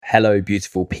Hello,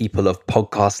 beautiful people of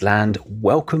podcast land.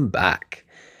 Welcome back.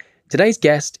 Today's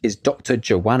guest is Dr.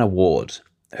 Johanna Ward,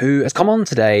 who has come on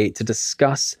today to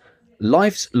discuss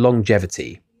life's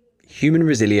longevity, human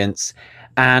resilience,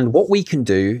 and what we can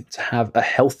do to have a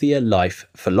healthier life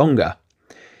for longer.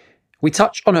 We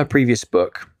touch on her previous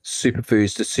book,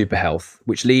 Superfoods to Super Health,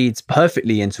 which leads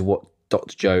perfectly into what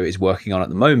Dr. Jo is working on at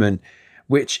the moment,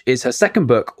 which is her second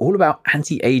book all about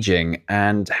anti-aging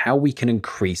and how we can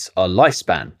increase our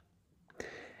lifespan.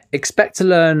 Expect to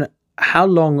learn how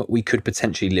long we could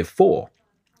potentially live for,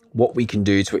 what we can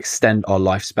do to extend our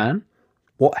lifespan,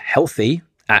 what healthy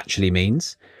actually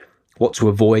means, what to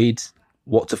avoid,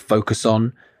 what to focus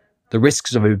on, the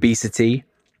risks of obesity,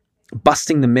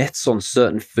 busting the myths on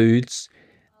certain foods,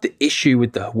 the issue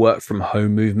with the work from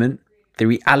home movement, the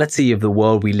reality of the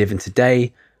world we live in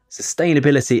today,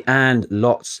 sustainability, and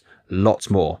lots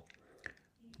more.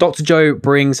 Dr. Jo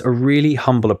brings a really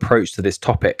humble approach to this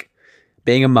topic.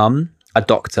 Being a mum, a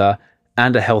doctor,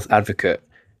 and a health advocate,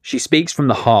 she speaks from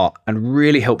the heart and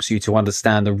really helps you to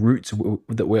understand the route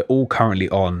that we're all currently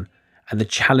on and the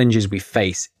challenges we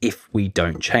face if we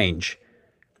don't change.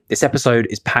 This episode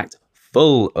is packed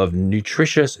full of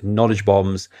nutritious knowledge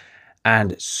bombs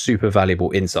and super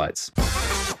valuable insights.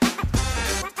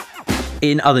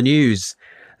 In other news,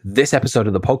 this episode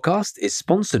of the podcast is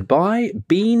sponsored by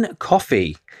Bean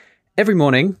Coffee. Every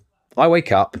morning, I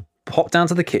wake up, pop down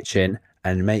to the kitchen,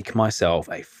 and make myself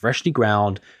a freshly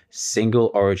ground,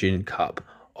 single origin cup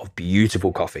of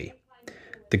beautiful coffee.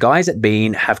 The guys at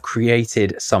Bean have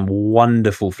created some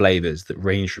wonderful flavors that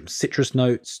range from citrus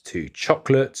notes to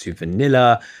chocolate to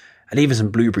vanilla, and even some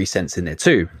blueberry scents in there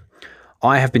too.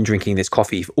 I have been drinking this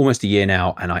coffee for almost a year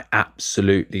now, and I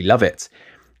absolutely love it.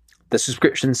 The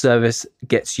subscription service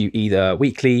gets you either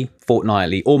weekly,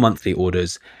 fortnightly, or monthly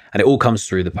orders, and it all comes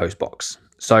through the post box.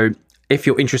 So if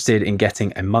you're interested in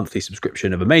getting a monthly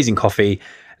subscription of amazing coffee,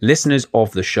 listeners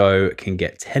of the show can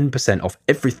get 10% off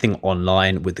everything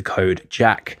online with the code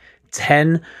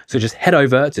JACK10. So just head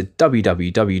over to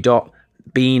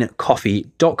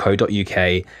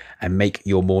www.beancoffee.co.uk and make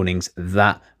your mornings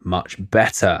that much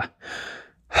better.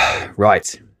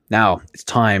 Right, now it's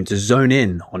time to zone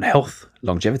in on health,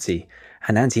 longevity,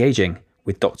 and anti-aging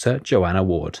with Dr. Johanna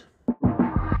Ward.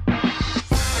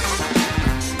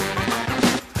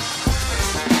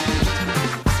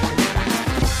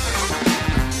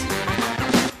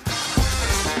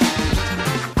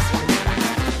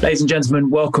 Ladies and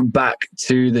gentlemen, welcome back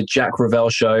to the Jack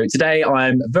Revell Show. Today,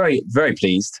 I'm very, very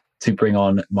pleased to bring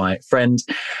on my friend,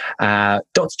 Dr.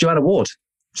 Johanna Ward.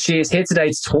 She is here today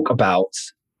to talk about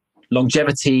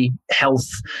longevity, health,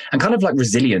 and kind of like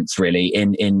resilience, really,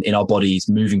 in our bodies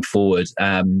moving forward.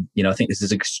 I think this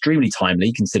is extremely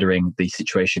timely considering the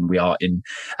situation we are in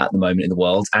at the moment in the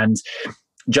world. And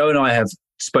Jo and I have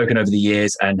spoken over the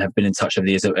years and have been in touch over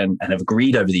the years and have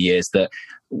agreed over the years that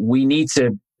we need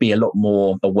to be a lot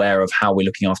more aware of how we're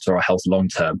looking after our health long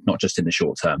term, not just in the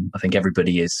short term. I think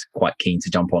everybody is quite keen to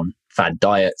jump on fad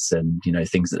diets and,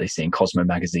 things that they see in Cosmo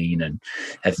magazine and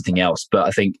everything else. But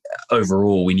I think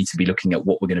overall, we need to be looking at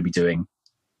what we're going to be doing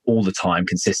all the time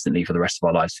consistently for the rest of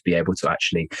our lives to be able to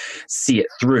actually see it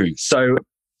through. So,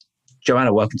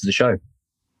 Johanna, welcome to the show.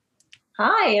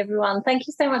 Hi, everyone. Thank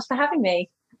you so much for having me.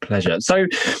 Pleasure. So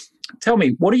tell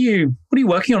me, what are you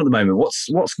working on at the moment?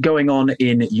 What's going on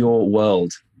in your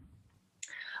world?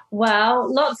 Well,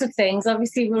 lots of things.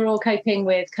 Obviously, we're all coping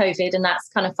with COVID, and that's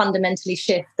kind of fundamentally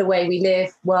shift the way we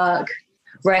live, work,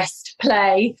 rest,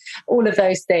 play, all of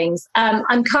those things.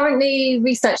 I'm currently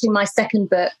researching my second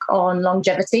book on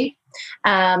longevity.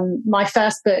 My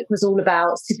first book was all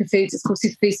about superfoods. It's called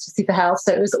Superfoods to Super Health.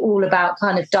 So it was all about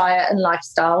kind of diet and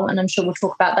lifestyle. And I'm sure we'll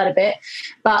talk about that a bit.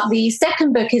 But the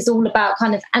second book is all about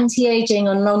kind of anti-aging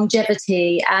and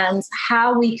longevity and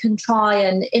how we can try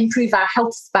and improve our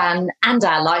health span and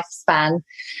our lifespan.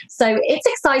 So it's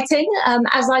exciting.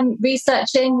 As I'm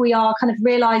researching, we are kind of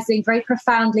realizing very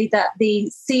profoundly that the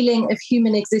ceiling of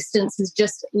human existence has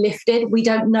just lifted. We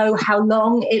don't know how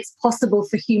long it's possible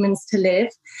for humans to live.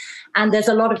 And there's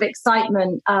a lot of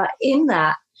excitement in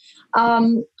that.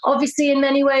 Obviously, in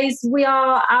many ways, we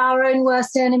are our own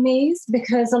worst enemies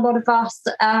because a lot of us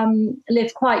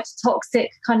live quite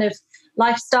toxic kind of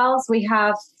lifestyles. We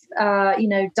have,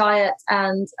 diet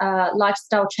and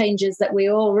lifestyle changes that we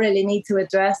all really need to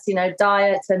address.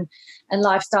 Diet and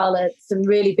lifestyle are some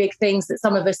really big things that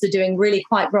some of us are doing really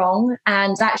quite wrong.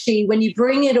 And actually, when you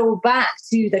bring it all back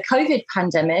to the COVID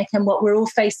pandemic and what we're all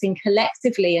facing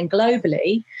collectively and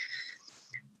globally,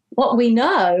 what we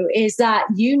know is that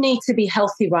you need to be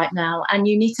healthy right now and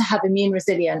you need to have immune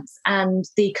resilience, and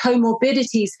the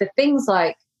comorbidities for things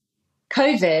like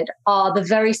COVID are the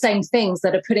very same things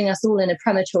that are putting us all in a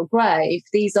premature grave.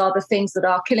 These are the things that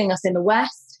are killing us in the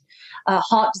West: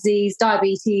 heart disease,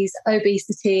 diabetes,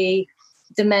 obesity,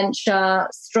 dementia,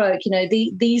 stroke.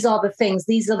 These are the things,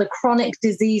 these are the chronic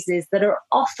diseases that are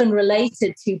often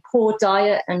related to poor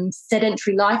diet and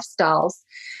sedentary lifestyles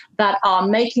that are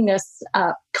making us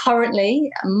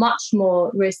currently much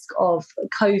more risk of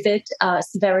COVID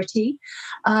severity.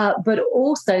 But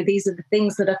also these are the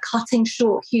things that are cutting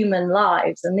short human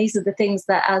lives. And these are the things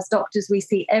that as doctors we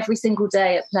see every single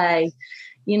day at play,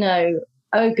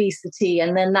 obesity,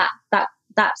 and then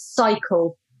that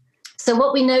cycle. So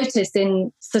what we notice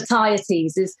in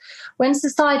societies is when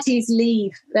societies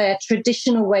leave their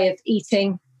traditional way of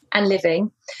eating and living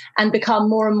and become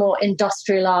more and more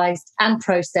industrialized and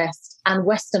processed and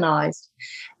westernized,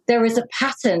 there is a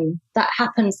pattern that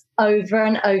happens over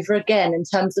and over again in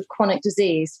terms of chronic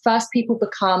disease. First, people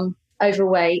become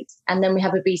overweight, and then we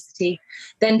have obesity,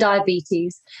 then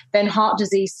diabetes, then heart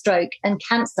disease, stroke, and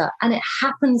cancer. And it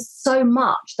happens so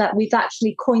much that we've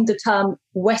actually coined the term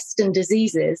Western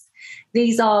diseases.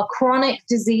 These are chronic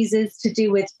diseases to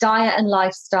do with diet and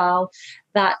lifestyle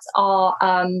that are,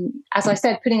 as I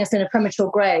said, putting us in a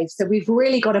premature grave. So we've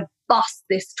really got to bust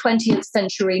this 20th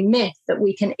century myth that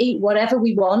we can eat whatever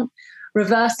we want,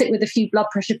 reverse it with a few blood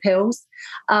pressure pills,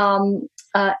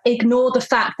 ignore the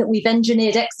fact that we've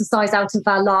engineered exercise out of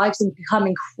our lives and become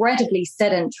incredibly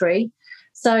sedentary.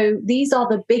 So these are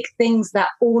the big things that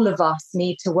all of us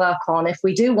need to work on if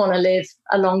we do want to live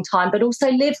a long time, but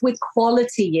also live with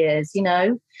quality years.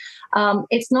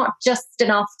 It's not just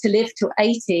enough to live to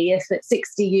 80 if at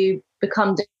 60 you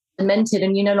become demented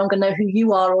and you no longer know who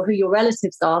you are or who your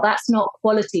relatives are. That's not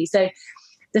quality. So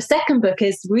the second book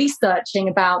is researching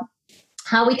about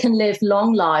how we can live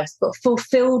long lives, but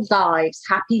fulfilled lives,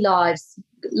 happy lives,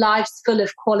 lives full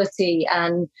of quality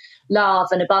and love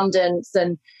and abundance,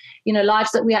 and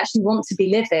lives that we actually want to be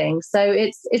living. So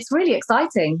it's really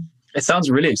exciting. It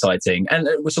sounds really exciting. And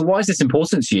so why is this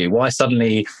important to you? Why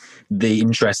suddenly the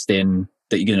interest in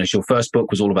that? Your first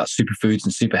book was all about superfoods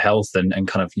and super health and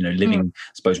kind of living,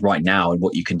 I suppose, right now and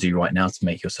what you can do right now to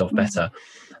make yourself better.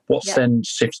 What's then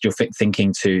shifted your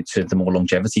thinking to the more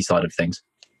longevity side of things?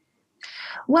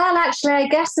 Well, actually, I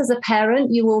guess as a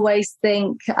parent, you always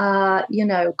think,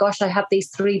 gosh, I have these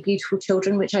 3 beautiful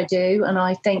children, which I do. And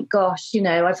I think, gosh,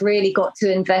 I've really got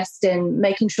to invest in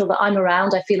making sure that I'm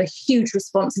around. I feel a huge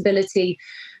responsibility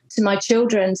to my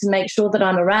children to make sure that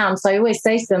I'm around. So I always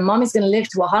say to them, Mommy's going to live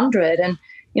to 100. And,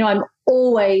 I'm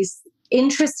always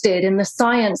interested in the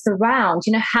science around,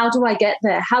 how do I get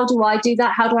there? How do I do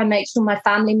that? How do I make sure my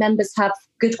family members have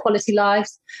good quality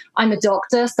lives? I'm a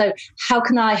doctor, so how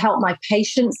can I help my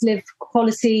patients live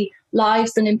quality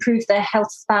lives and improve their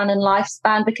health span and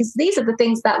lifespan? Because these are the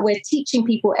things that we're teaching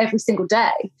people every single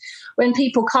day. When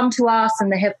people come to us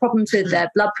and they have problems with their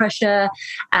blood pressure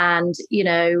and,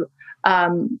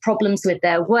 problems with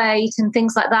their weight and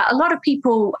things like that, a lot of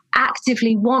people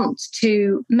actively want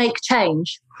to make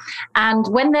change. And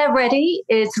when they're ready,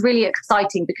 it's really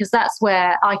exciting because that's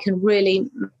where I can really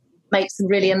make some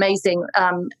really amazing,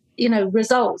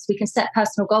 results. We can set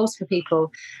personal goals for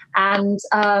people. And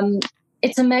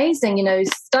it's amazing,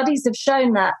 studies have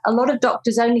shown that a lot of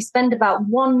doctors only spend about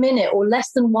 1 minute or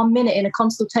less than 1 minute in a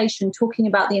consultation talking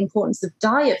about the importance of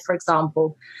diet, for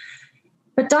example.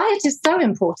 But diet is so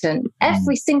important.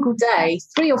 Every single day,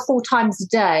 3 or 4 times a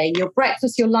day, your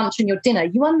breakfast, your lunch, and your dinner,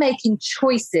 you are making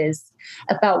choices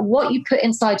about what you put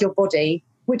inside your body,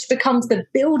 which becomes the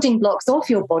building blocks of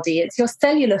your body. It's your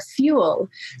cellular fuel.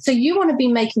 So you want to be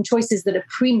making choices that are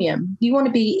premium. You want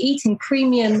to be eating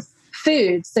premium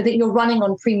food so that you're running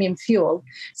on premium fuel.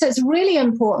 So it's really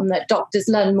important that doctors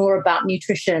learn more about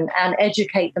nutrition and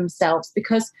educate themselves,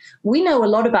 because we know a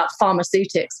lot about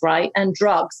pharmaceutics, right? And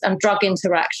drugs and drug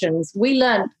interactions. We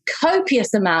learn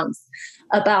copious amounts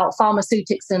about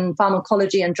pharmaceutics and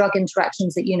pharmacology and drug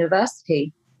interactions at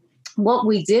university. What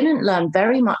we didn't learn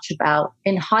very much about,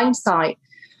 in hindsight,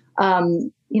 a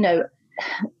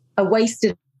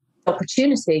wasted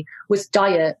opportunity, was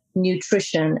diet,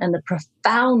 nutrition, and the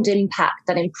profound impact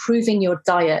that improving your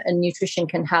diet and nutrition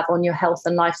can have on your health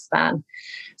and lifespan.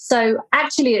 So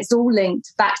actually, it's all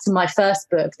linked back to my first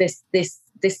book, this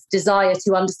desire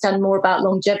to understand more about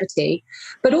longevity,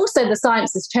 but also the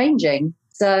science is changing.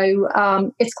 So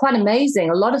it's quite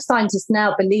amazing. A lot of scientists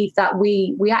now believe that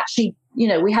we actually,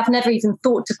 we have never even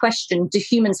thought to question, do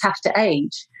humans have to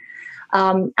age?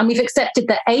 And we've accepted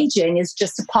that aging is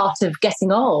just a part of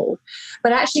getting old.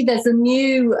 But actually, there's a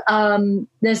new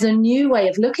way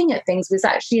of looking at things, which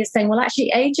actually is saying, well,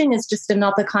 actually, aging is just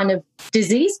another kind of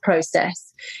disease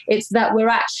process. It's that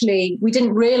we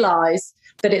didn't realize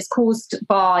that it's caused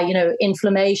by,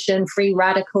 inflammation, free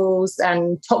radicals,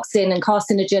 and toxin and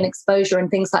carcinogen exposure and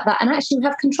things like that. And actually, we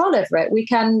have control over it. We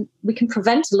can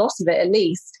prevent a lot of it, at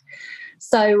least.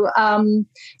 So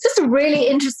it's just a really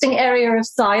interesting area of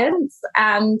science,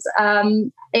 and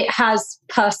it has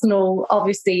personal,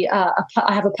 obviously, I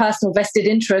have a personal vested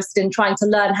interest in trying to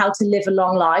learn how to live a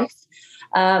long life.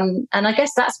 And I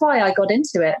guess that's why I got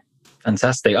into it.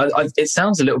 Fantastic. It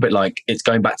sounds a little bit like it's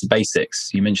going back to basics.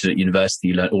 You mentioned at university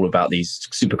you learned all about these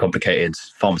super complicated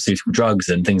pharmaceutical drugs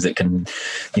and things that can,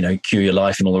 cure your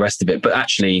life and all the rest of it. But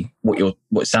actually, what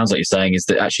it sounds like you're saying is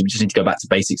that actually we just need to go back to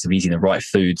basics of eating the right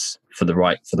foods for the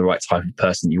right type of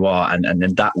person you are, and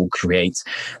then that will create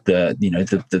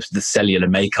the cellular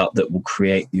makeup that will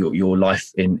create your life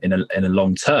in a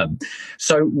long term.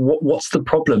 So what's the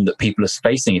problem that people are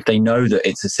facing if they know that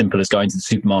it's as simple as going to the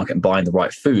supermarket and buying the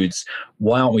right foods?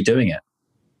 Why aren't we doing it?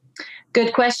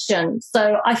 Good question.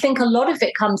 So I think a lot of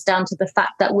it comes down to the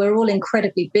fact that we're all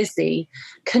incredibly busy.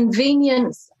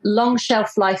 Convenience, long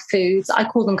shelf life foods, I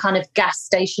call them kind of gas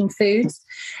station foods.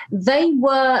 They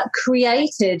were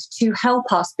created to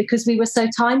help us because we were so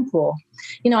time poor.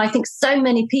 I think so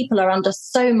many people are under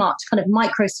so much kind of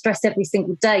micro stress every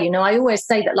single day. I always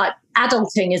say that like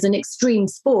adulting is an extreme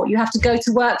sport. You have to go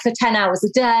to work for 10 hours a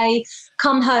day,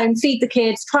 come home, feed the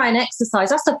kids, try and exercise.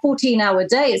 That's a 14-hour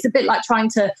day. It's a bit like trying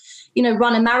to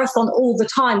run a marathon all the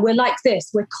time. We're like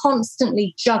this. We're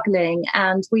constantly juggling,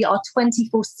 and we are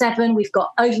 24/7. We've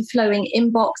got overflowing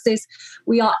inboxes.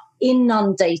 We are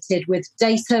inundated with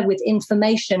data, with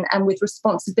information, and with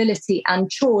responsibility and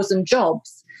chores and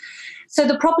jobs. So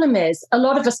the problem is a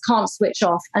lot of us can't switch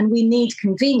off, and we need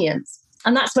convenience.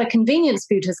 And that's where convenience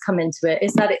food has come into it,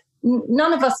 is that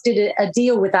none of us did a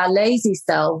deal with our lazy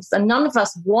selves, and none of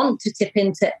us want to tip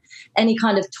into any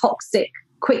kind of toxic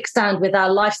quicksand with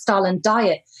our lifestyle and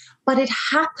diet. But it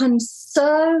happens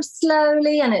so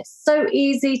slowly, and it's so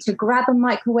easy to grab a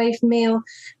microwave meal,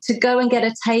 to go and get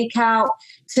a takeout,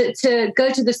 to go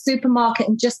to the supermarket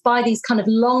and just buy these kind of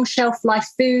long shelf life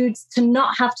foods, to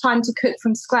not have time to cook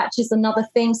from scratch is another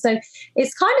thing. So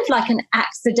it's kind of like an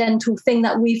accidental thing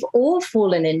that we've all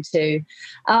fallen into.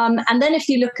 And then if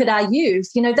you look at our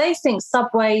youth, they think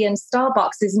Subway and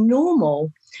Starbucks is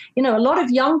normal. A lot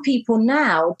of young people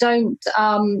now don't,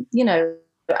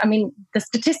 the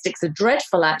statistics are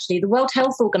dreadful, actually. The World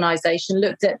Health Organization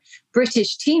looked at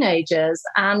British teenagers,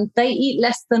 and they eat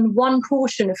less than one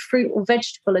portion of fruit or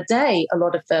vegetable a day, a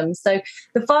lot of them. So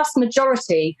the vast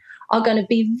majority are going to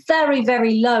be very,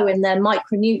 very low in their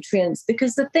micronutrients,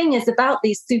 because the thing is about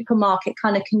these supermarket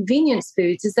kind of convenience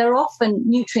foods is they're often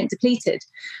nutrient depleted.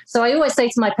 So I always say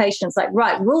to my patients, like,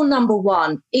 right, rule number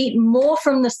one, eat more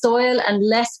from the soil and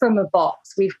less from a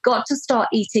box. We've got to start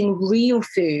eating real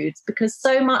foods, because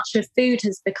so much of food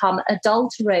has become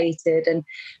adulterated and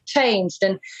changed.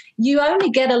 And you only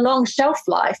get a long shelf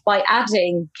life by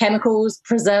adding chemicals,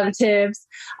 preservatives.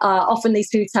 Often these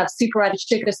foods have super added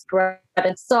sugar, super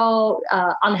added salt,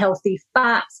 unhealthy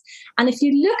fats. And if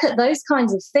you look at those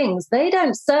kinds of things, they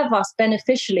don't serve us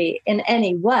beneficially in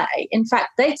any way. In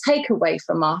fact, they take away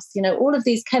from us, all of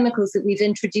these chemicals that we've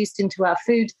introduced into our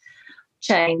food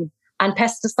chain and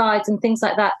pesticides and things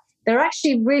like that. They're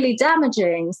actually really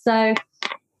damaging. So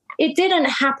it didn't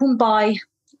happen by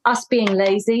us being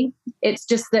lazy. It's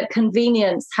just that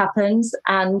convenience happens.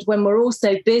 And when we're all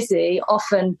so busy,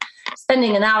 often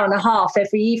spending an hour and a half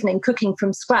every evening cooking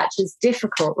from scratch is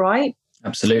difficult, right?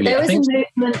 Absolutely. There is a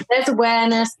movement, there's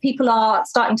awareness. People are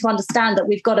starting to understand that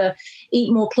we've got to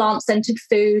eat more plant-centered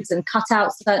foods and cut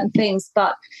out certain things.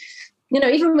 But,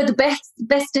 even with the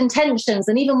best intentions,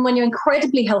 and even when you're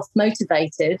incredibly health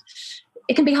motivated,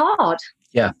 it can be hard.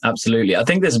 Yeah, absolutely. I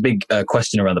think there's a big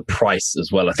question around the price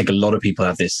as well. I think a lot of people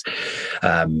have this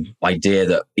idea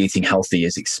that eating healthy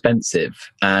is expensive.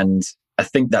 And I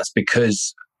think that's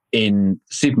because in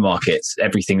supermarkets,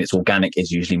 everything that's organic is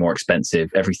usually more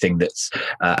expensive. Everything that's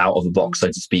out of the box, so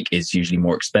to speak, is usually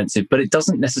more expensive. But it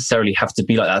doesn't necessarily have to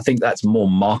be like that. I think that's more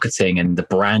marketing and the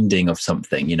branding of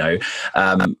something.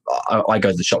 I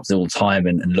go to the shops all the time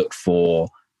and look for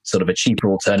sort of a cheaper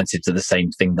alternative to the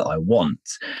same thing that I want.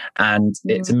 And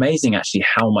it's amazing actually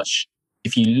how much,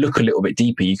 if you look a little bit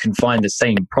deeper, you can find the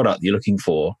same product you're looking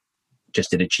for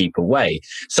just in a cheaper way.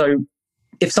 So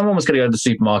if someone was going to go to the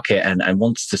supermarket and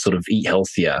wants to sort of eat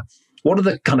healthier, what are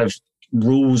the kind of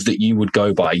rules that you would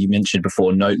go by? You mentioned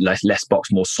before, no less box,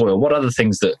 more soil. What other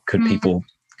things that could people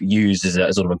use as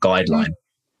a sort of a guideline?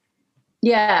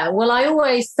 Yeah, well, I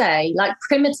always say, like,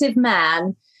 primitive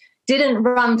man didn't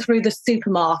run through the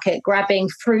supermarket grabbing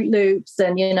Fruit Loops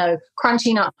and,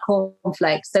 crunching up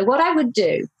cornflakes. So what I would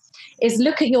do is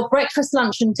look at your breakfast,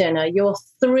 lunch, and dinner, your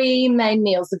 3 main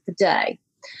meals of the day.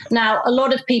 Now, a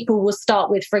lot of people will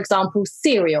start with, for example,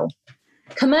 cereal.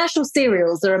 Commercial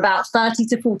cereals are about 30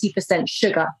 to 40%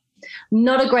 sugar.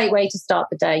 Not a great way to start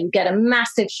the day. You get a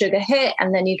massive sugar hit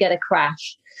and then you get a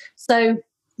crash. So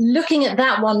looking at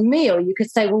that one meal, you could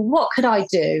say, well, what could I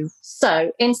do?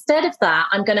 So instead of that,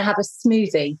 I'm going to have a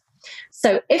smoothie.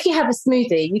 So if you have a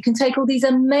smoothie, you can take all these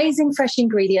amazing fresh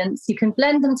ingredients, you can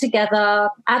blend them together,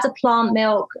 add a plant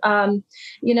milk,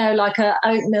 like a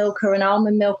oat milk or an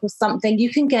almond milk or something. You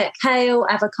can get kale,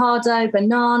 avocado,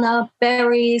 banana,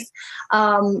 berries,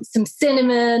 some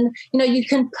cinnamon. You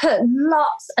can put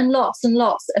lots and lots and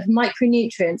lots of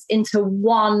micronutrients into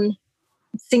one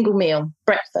single meal,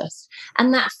 breakfast,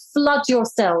 and that floods your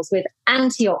cells with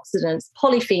antioxidants,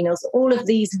 polyphenols, all of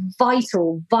these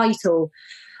vital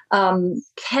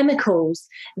chemicals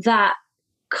that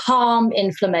calm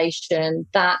inflammation,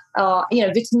 that are,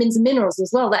 vitamins and minerals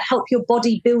as well, that help your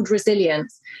body build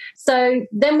resilience. So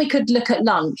then we could look at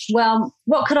lunch. Well,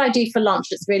 what could I do for lunch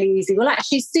that's really easy? Well,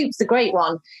 actually, soup's a great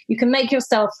one. You can make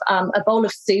yourself a bowl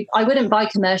of soup. I wouldn't buy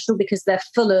commercial because they're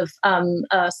full of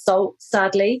salt,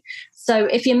 sadly. So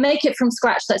if you make it from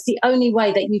scratch, that's the only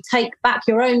way that you take back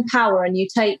your own power, and you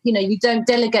don't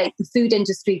delegate the food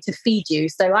industry to feed you.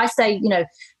 So I say,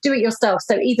 do it yourself.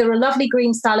 So either a lovely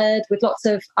green salad with lots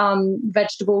of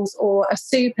vegetables, or a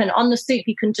soup. And on the soup,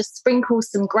 you can just sprinkle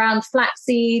some ground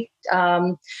flaxseed,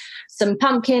 some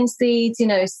pumpkin seeds,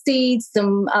 seeds,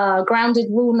 some grounded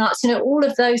walnuts, all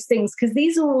of those things, because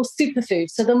these are all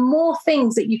superfoods. So the more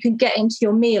things that you can get into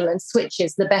your meal and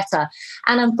switches, the better.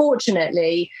 And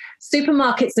unfortunately,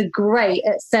 supermarkets are great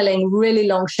at selling really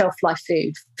long shelf life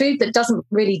food that doesn't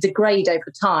really degrade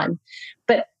over time.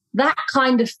 But that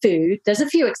kind of food, there's a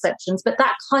few exceptions, but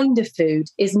that kind of food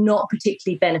is not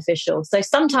particularly beneficial. So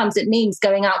sometimes it means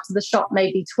going out to the shop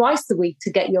maybe twice a week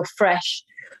to get your fresh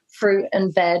fruit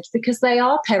and veg, because they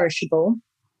are perishable.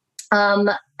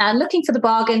 And looking for the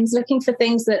bargains, looking for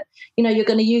things that, you're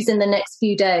going to use in the next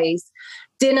few days.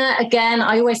 Dinner, again,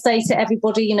 I always say to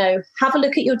everybody, have a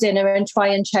look at your dinner and try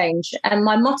and change. And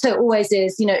my motto always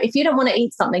is, if you don't want to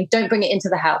eat something, don't bring it into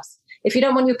the house. If you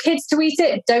don't want your kids to eat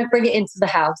it, don't bring it into the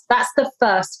house. That's the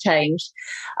first change.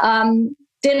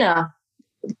 Dinner,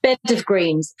 bed of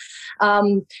greens,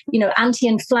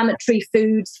 anti-inflammatory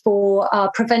foods for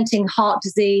preventing heart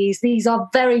disease. These are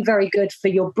very, very good for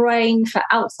your brain, for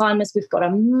Alzheimer's. We've got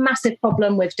a massive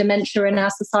problem with dementia in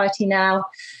our society now.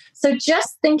 So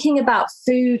just thinking about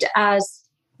food as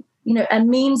a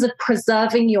means of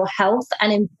preserving your health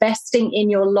and investing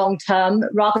in your long term,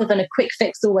 rather than a quick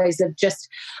fix always of just,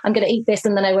 I'm going to eat this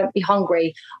and then I won't be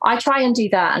hungry. I try and do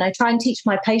that. And I try and teach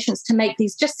my patients to make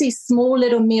these small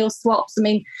little meal swaps. I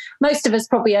mean, most of us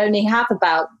probably only have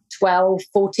about 12,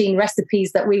 14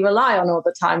 recipes that we rely on all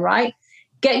the time, right?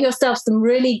 Get yourself some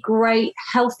really great,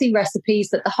 healthy recipes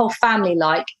that the whole family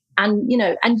like, and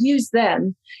use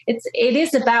them. It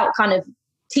is about kind of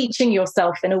teaching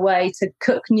yourself in a way to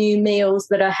cook new meals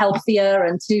that are healthier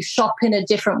and to shop in a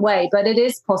different way. But it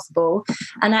is possible.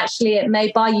 And actually, it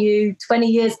may buy you 20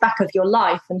 years back of your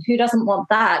life. And who doesn't want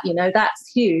that?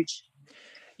 That's huge.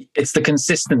 It's the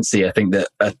consistency, I think,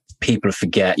 that people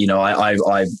forget.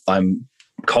 I'm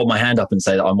hold my hand up and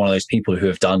say that I'm one of those people who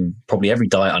have done probably every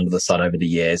diet under the sun over the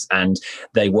years, and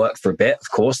they work for a bit.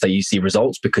 Of course, you see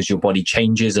results because your body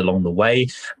changes along the way,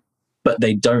 but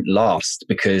they don't last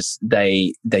because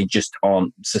they just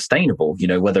aren't sustainable.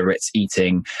 Whether it's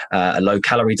eating a low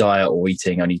calorie diet or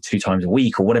eating only 2 times a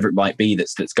week or whatever it might be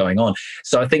that's going on.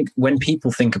 So I think when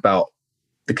people think about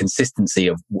the consistency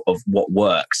of what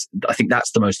works, I think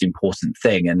that's the most important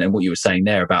thing. And then what you were saying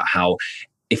there about how,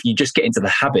 if you just get into the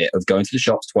habit of going to the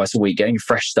shops twice a week, getting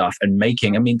fresh stuff and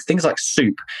making, things like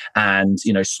soup and,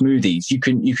 smoothies, you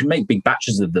can make big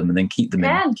batches of them and then keep them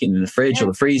in the fridge or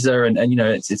the freezer. And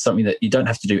it's something that you don't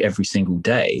have to do every single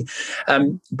day.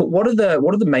 But what are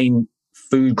the main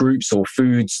food groups or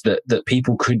foods that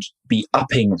people could be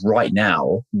upping right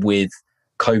now with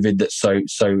COVID that's so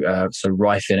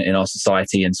rife in our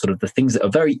society, and sort of the things that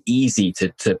are very easy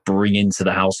to bring into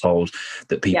the household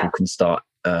that people can start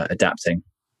adapting?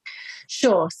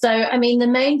 Sure. So, the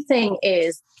main thing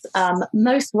is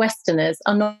most Westerners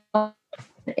are not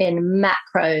in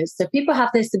macros. So people have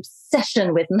this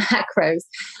obsession with macros,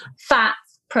 fats,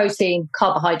 protein,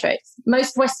 carbohydrates.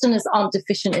 Most Westerners aren't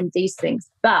deficient in these things,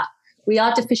 but we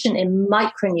are deficient in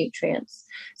micronutrients.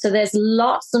 So there's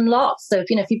lots and lots of,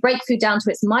 if you break food down to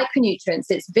its micronutrients,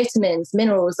 its vitamins,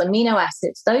 minerals, amino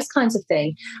acids, those kinds of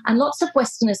things. And lots of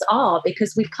Westerners are,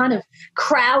 because we've kind of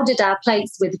crowded our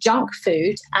plates with junk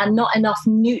food and not enough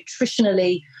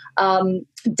nutritionally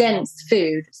dense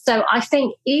food. So I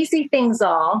think easy things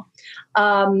are,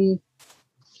 so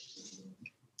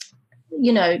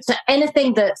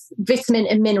anything that's vitamin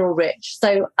and mineral rich.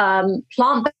 So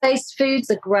plant-based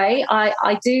foods are great.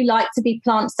 I do like to be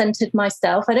plant-centered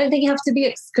myself. I don't think you have to be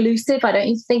exclusive. I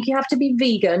don't think you have to be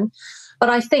vegan. But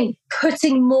I think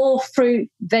putting more fruit,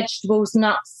 vegetables,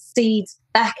 nuts, seeds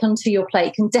back onto your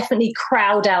plate can definitely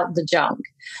crowd out the junk.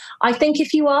 I think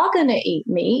if you are going to eat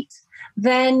meat,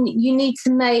 then you need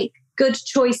to make good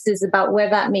choices about where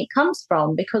that meat comes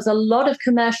from, because a lot of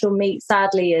commercial meat,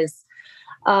 sadly, is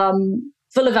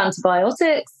full of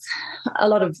antibiotics. A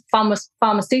lot of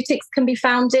pharmaceutics can be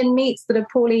found in meats that are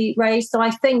poorly raised. So I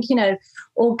think,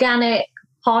 organic,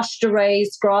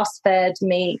 pasture-raised, grass-fed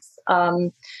meats,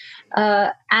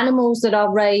 animals that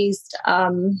are raised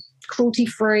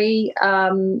cruelty-free,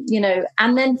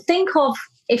 and then think of,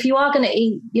 if you are going to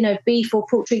eat, beef or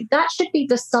poultry, that should be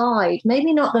the side,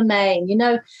 maybe not the main.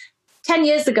 10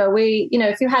 years ago,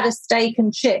 if you had a steak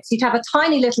and chips, you'd have a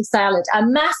tiny little salad, a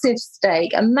massive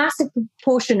steak, a massive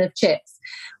portion of chips.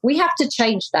 We have to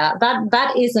change that.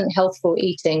 That isn't healthful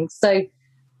eating. So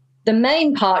the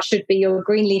main part should be your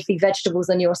green leafy vegetables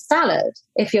and your salad.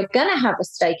 If you're going to have a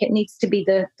steak, it needs to be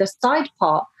the side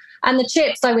part. And the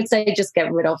chips, I would say, just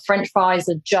get rid of. French fries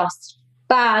are just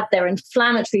bad. They're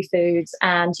inflammatory foods.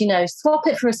 And, swap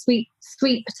it for a sweet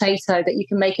potato that you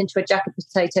can make into a jacket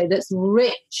potato that's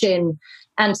rich in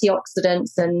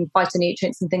antioxidants and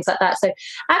phytonutrients and things like that. So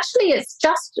actually, it's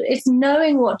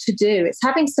knowing what to do. It's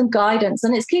having some guidance,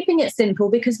 and it's keeping it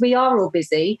simple, because we are all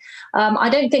busy. I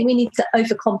don't think we need to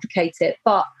overcomplicate it,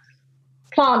 but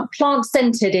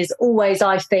plant-centered is always,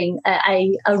 I think,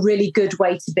 a really good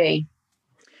way to be.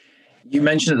 You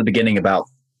mentioned at the beginning about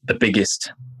the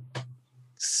biggest, I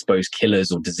suppose,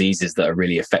 killers or diseases that are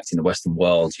really affecting the Western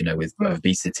world, with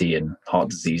obesity and heart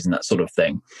disease and that sort of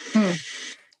thing.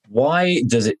 Why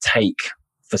does it take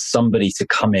for somebody to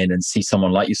come in and see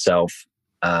someone like yourself,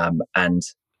 and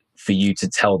for you to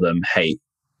tell them, hey,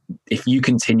 if you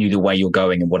continue the way you're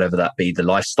going, and whatever that be, the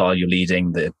lifestyle you're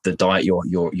leading, the diet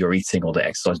you're eating, or the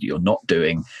exercise that you're not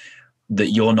doing,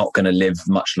 that you're not going to live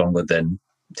much longer than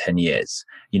 10 years?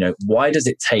 Why does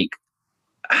it take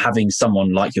having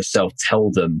someone like yourself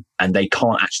tell them, and they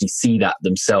can't actually see that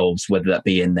themselves, whether that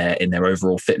be in their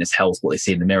overall fitness, health, what they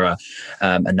see in the mirror,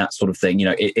 and that sort of thing?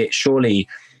 It surely,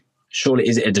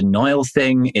 is it a denial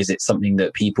thing? Is it something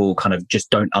that people kind of just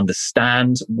don't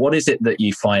understand? What is it that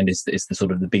you find is the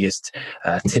sort of the biggest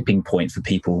tipping point for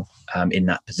people in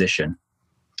that position?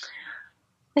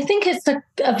 I think it's a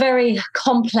very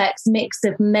complex mix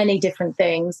of many different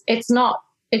things. It's not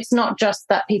just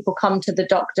that people come to the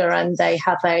doctor and they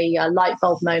have a light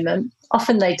bulb moment.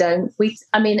 Often they don't.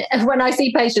 When I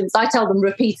see patients, I tell them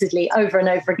repeatedly over and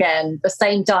over again the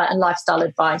same diet and lifestyle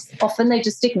advice. Often they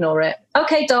just ignore it.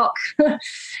 Okay, doc.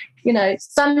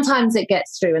 Sometimes it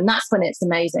gets through, and that's when it's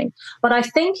amazing. But I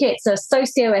think it's a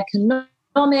socioeconomic,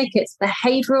 it's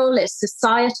behavioral, it's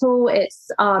societal,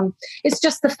 it's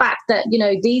just the fact that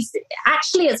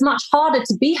it's much harder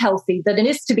to be healthy than it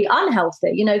is to be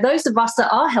unhealthy. Those of us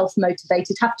that are health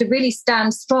motivated have to really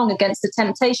stand strong against the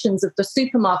temptations of the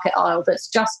supermarket aisle that's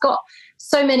just got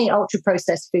so many ultra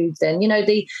processed foods in.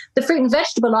 The fruit and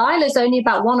vegetable aisle is only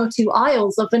about 1 or 2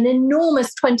 aisles of an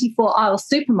enormous 24 aisle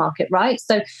supermarket, right?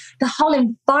 So the whole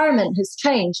environment has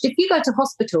changed. If you go to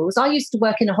hospitals, I used to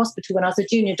work in a hospital when I was a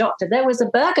junior doctor, there was a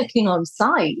Burger King on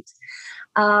site.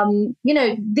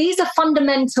 These are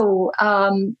fundamental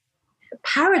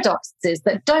paradoxes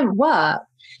that don't work.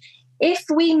 If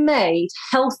we made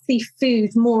healthy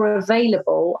food more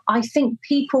available, I think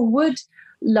people would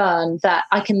learn that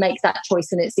I can make that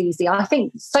choice and it's easy. I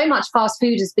think so much fast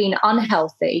food has been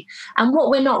unhealthy, and what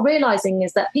we're not realizing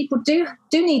is that people do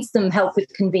need some help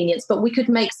with convenience, but we could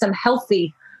make some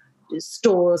healthy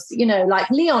stores, like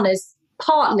Leon is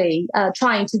partly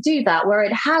trying to do that, where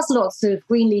it has lots of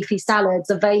green leafy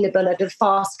salads available at a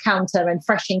fast counter and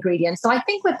fresh ingredients. So I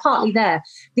think we're partly there.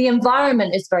 The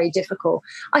environment is very difficult.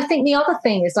 I think the other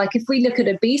thing is, like, if we look at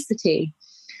obesity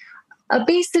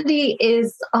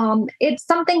is it's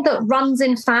something that runs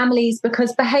in families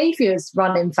because behaviors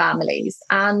run in families,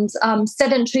 and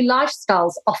sedentary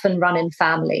lifestyles often run in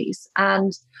families.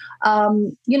 And,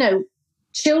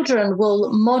 children will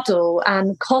model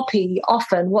and copy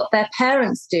often what their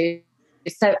parents do.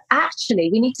 So actually,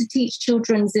 we need to teach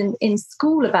children in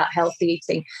school about healthy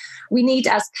eating. We need,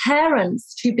 as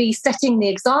parents, to be setting the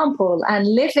example and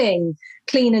living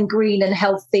clean and green and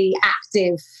healthy,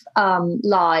 active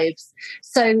lives.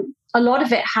 So a lot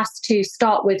of it has to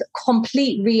start with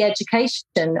complete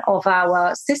re-education of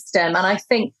our system. And I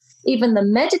think even the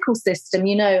medical system,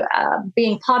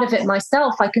 being part of it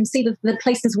myself, I can see the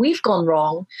places we've gone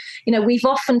wrong. We've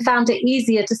often found it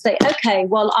easier to say, okay,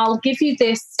 well, I'll give you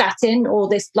this statin or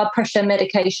this blood pressure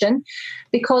medication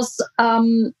because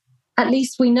at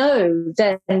least we know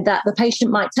then that the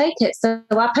patient might take it. So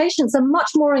our patients are much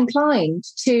more inclined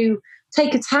to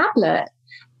take a tablet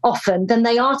often than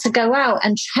they are to go out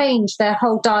and change their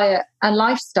whole diet and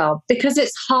lifestyle, because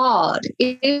it's hard.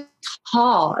 It is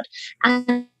hard.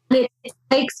 And it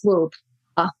takes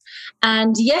willpower.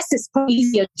 And yes, it's probably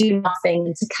easier to do nothing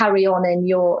and to carry on in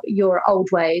your old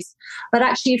ways. But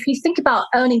actually, if you think about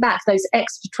earning back those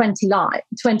extra 20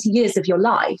 years of your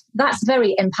life, that's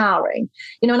very empowering.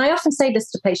 And I often say this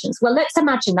to patients, well, let's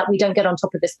imagine that we don't get on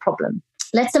top of this problem.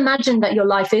 Let's imagine that your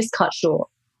life is cut short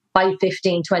by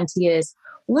 15, 20 years.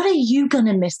 What are you going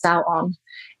to miss out on?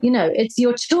 It's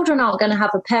your children aren't going to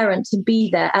have a parent to be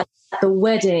there at the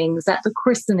weddings, at the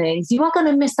christenings. You are going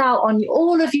to miss out on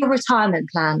all of your retirement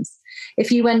plans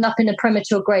if you end up in a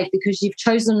premature grave because you've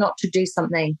chosen not to do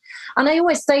something. And I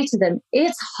always say to them,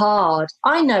 it's hard.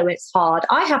 I know it's hard.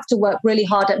 I have to work really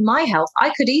hard at my health.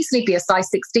 I could easily be a size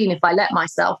 16 if I let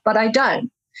myself, but I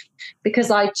don't,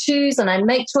 because I choose and I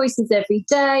make choices every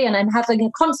day, and I'm having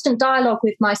a constant dialogue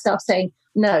with myself saying,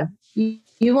 no,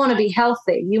 you want to be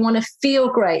healthy, you want to feel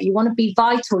great, you want to be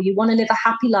vital, you want to live a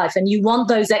happy life, and you want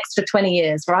those extra 20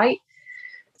 years, right?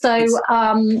 So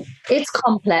it's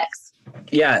complex.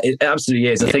 Yeah, it absolutely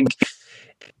is. I think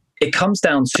it comes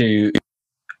down to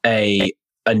a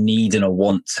need and a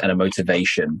want and a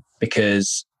motivation,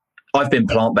 because I've been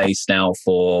plant-based now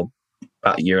for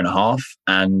about a year and a half.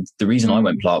 And the reason I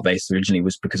went plant-based originally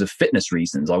was because of fitness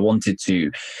reasons. I wanted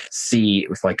to see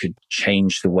if I could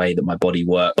change the way that my body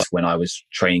worked when I was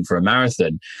training for a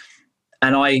marathon.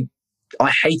 And I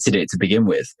hated it to begin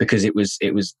with because it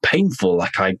was painful.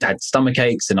 Like I had stomach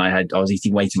aches and I was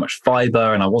eating way too much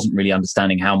fiber, and I wasn't really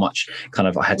understanding how much kind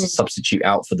of I had to substitute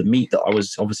out for the meat that I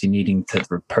was obviously needing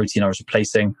the protein I was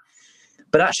replacing.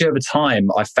 But actually, over time,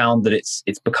 I found that it's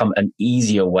become an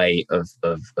easier way of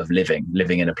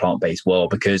living in a plant-based world,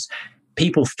 because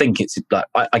people think it's like,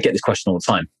 I get this question all the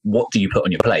time: what do you put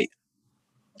on your plate?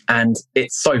 And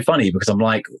it's so funny because I'm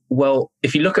like, well,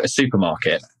 if you look at a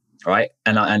supermarket, right,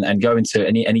 and go into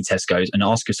any Tesco's and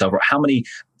ask yourself, right, how many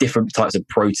different types of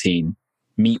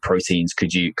meat proteins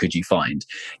could you find?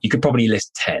 You could probably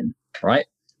list 10, right?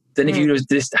 Then if you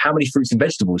list how many fruits and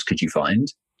vegetables could you find,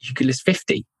 you could list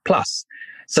 50 plus.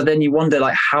 So then you wonder,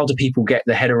 like, how do people get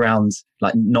their head around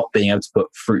like not being able to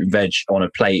put fruit and veg on a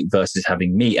plate versus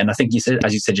having meat? And I think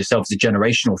as you said yourself, it's a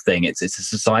generational thing. It's a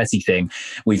society thing.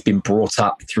 We've been brought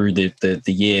up through the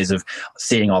years of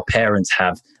seeing our parents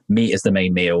have meat as the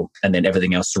main meal and then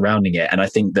everything else surrounding it. And I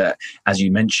think that, as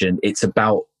you mentioned, it's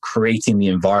about creating the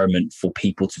environment for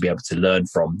people to be able to learn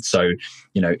from. So,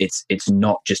 it's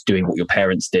not just doing what your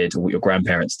parents did or what your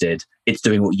grandparents did. It's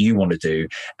doing what you want to do.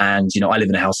 And, I live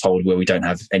in a household where we don't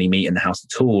have any meat in the house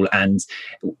at all. And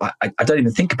I don't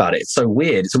even think about it. It's so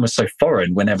weird. It's almost so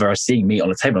foreign whenever I see meat on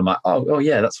the table. I'm like, oh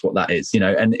yeah, that's what that is,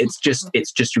 and it's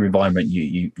just your environment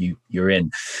you're in.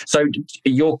 So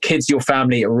your kids, your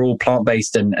family are all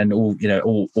plant-based and all,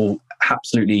 all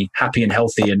absolutely happy and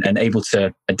healthy and able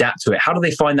to adapt to it. How do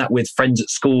they find that with friends at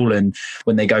school and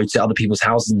when they go to other people's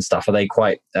houses and stuff? Are they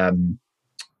quite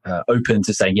open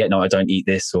to saying, yeah, no, I don't eat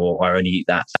this, or I only eat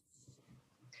that?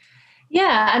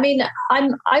 Yeah, I mean,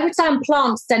 I would say I'm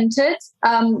plant-centered.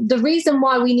 The reason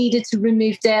why we needed to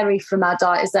remove dairy from our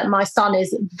diet is that my son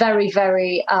is very,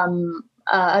 very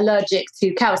allergic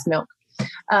to cow's milk.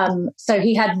 So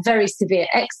he had very severe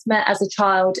eczema as a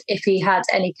child. If he had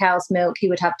any cow's milk, he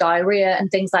would have diarrhea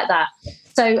and things like that.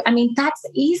 So, I mean, that's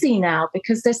easy now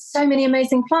because there's so many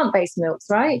amazing plant-based milks,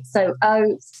 right? So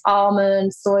oats,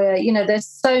 almond, soya, there's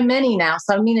so many now.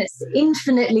 So, I mean, it's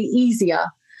infinitely easier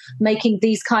making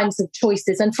these kinds of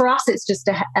choices. And for us, it's just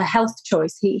a health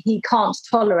choice. He can't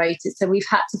tolerate it. So we've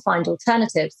had to find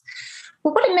alternatives.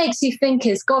 But what it makes you think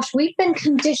is, gosh, we've been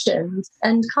conditioned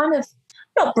and kind of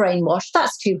not brainwashed,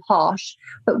 that's too harsh,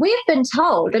 but we've been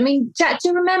told. I mean, Jack, do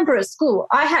you remember at school,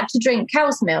 I had to drink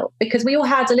cow's milk because we all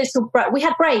had we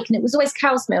had break and it was always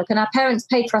cow's milk, and our parents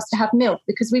paid for us to have milk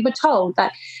because we were told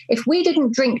that if we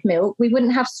didn't drink milk, we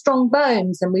wouldn't have strong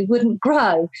bones and we wouldn't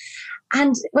grow.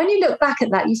 And when you look back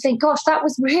at that, you think, gosh, that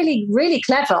was really, really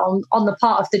clever on the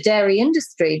part of the dairy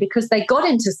industry, because they got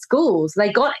into schools,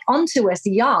 they got onto us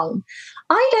young.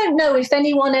 I don't know if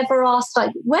anyone ever asked,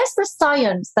 like, where's the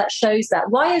science that shows that?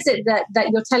 Why is it that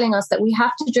you're telling us that we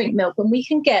have to drink milk when we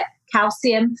can get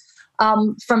calcium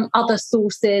from other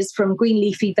sources, from green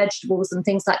leafy vegetables and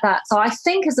things like that? So I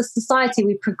think as a society,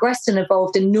 we've progressed and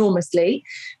evolved enormously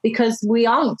because we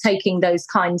aren't taking those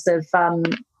kinds of,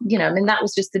 that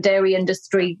was just the dairy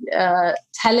industry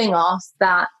telling us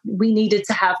that we needed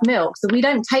to have milk. So we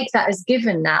don't take that as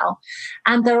given now.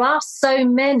 And there are so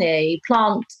many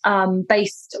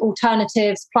plant-based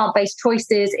alternatives, plant-based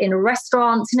choices in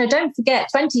restaurants. Don't forget,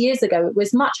 20 years ago, it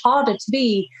was much harder to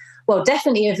be, well,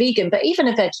 definitely a vegan, but even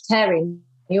a vegetarian.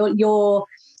 Your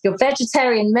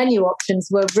vegetarian menu options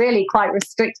were really quite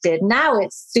restricted. Now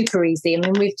it's super easy. I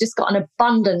mean, we've just got an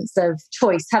abundance of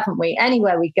choice, haven't we?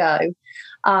 Anywhere we go,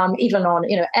 even on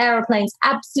airplanes,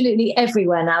 absolutely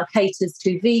everywhere now caters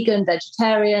to vegan,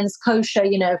 vegetarians, kosher,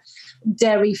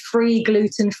 dairy-free,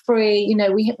 gluten-free.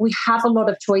 We have a lot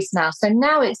of choice now. So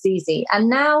now it's easy. And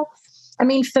now, I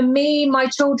mean, for me, my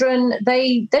children,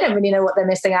 they don't really know what they're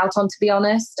missing out on, to be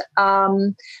honest.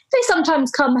 They sometimes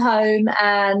come home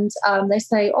and they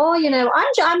say, oh,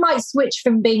 I might switch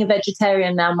from being a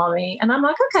vegetarian now, Mommy. And I'm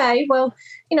like, okay, well,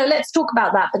 let's talk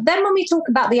about that. But then when we talk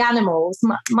about the animals,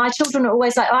 my children are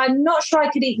always like, oh, I'm not sure I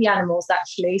could eat the animals,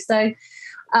 actually. So,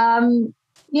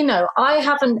 I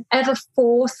haven't ever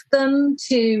forced them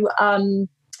to,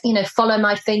 follow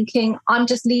my thinking. I'm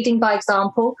just leading by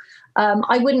example.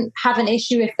 I wouldn't have an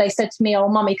issue if they said to me, oh,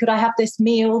 Mummy, could I have this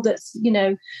meal that's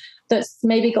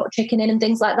maybe got chicken in and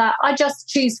things like that? I just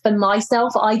choose for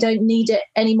myself. I don't need it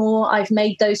anymore. I've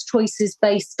made those choices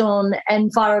based on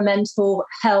environmental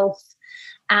health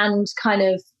and kind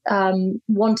of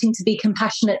wanting to be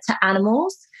compassionate to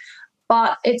animals.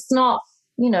 But it's not,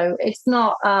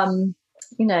 I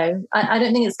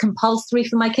don't think it's compulsory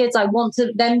for my kids. I want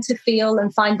them to feel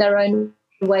and find their own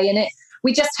way in it.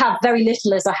 We just have very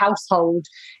little as a household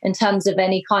in terms of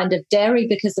any kind of dairy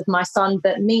because of my son.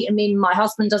 But meat, I mean, my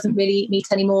husband doesn't really eat meat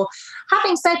anymore.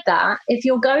 Having said that, if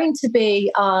you're going to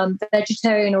be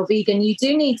vegetarian or vegan, you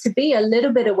do need to be a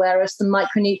little bit aware of some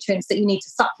micronutrients that you need to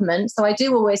supplement. So I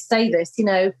do always say this,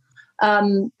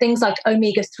 things like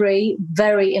omega-3,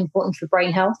 very important for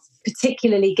brain health,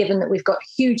 particularly given that we've got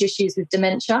huge issues with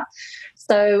dementia.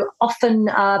 So often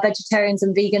vegetarians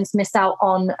and vegans miss out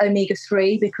on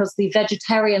omega-3 because the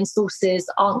vegetarian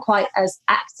sources aren't quite as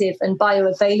active and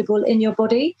bioavailable in your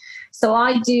body. So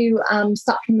I do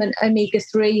supplement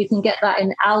omega-3. You can get that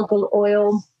in algal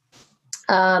oil.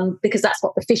 Because that's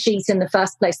what the fish eat in the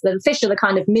first place. The fish are the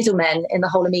kind of middlemen in the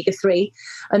whole omega-3.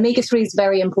 Omega-3 is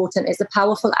very important. It's a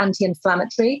powerful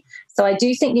anti-inflammatory. So I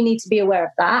do think you need to be aware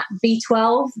of that.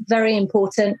 B12, very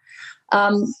important.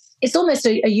 It's almost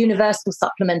a universal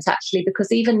supplement, actually,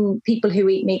 because even people who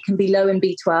eat meat can be low in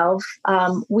B12.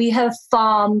 We have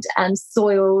farmed and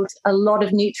soiled a lot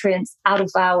of nutrients out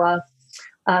of our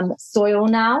soil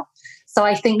now. So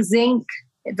I think zinc,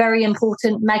 very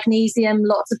important. Magnesium,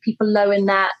 lots of people low in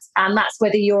that. And that's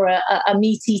whether you're a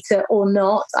meat eater or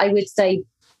not. I would say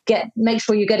make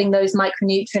sure you're getting those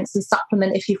micronutrients and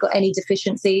supplement if you've got any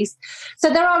deficiencies. So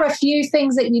there are a few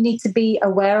things that you need to be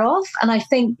aware of. And I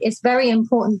think it's very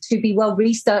important to be well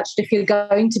researched if you're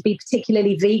going to be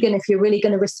particularly vegan, if you're really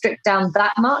going to restrict down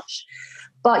that much.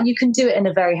 But you can do it in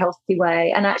a very healthy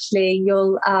way. And actually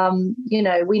you'll,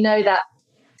 we know that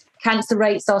cancer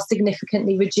rates are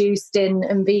significantly reduced in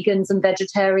vegans and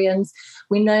vegetarians.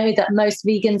 We know that most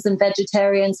vegans and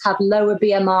vegetarians have lower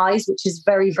BMIs, which is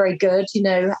very, very good.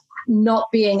 Not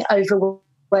being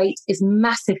overweight is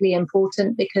massively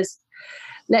important because,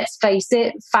 let's face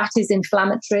it, fat is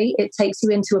inflammatory. It takes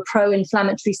you into a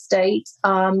pro-inflammatory state.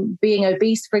 Being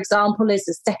obese, for example, is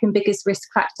the second biggest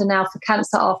risk factor now for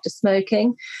cancer after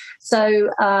smoking.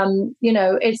 So,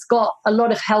 it's got a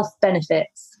lot of health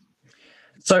benefits.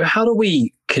 So how do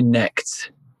we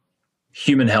connect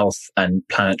human health and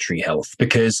planetary health?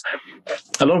 Because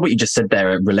a lot of what you just said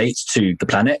there relates to the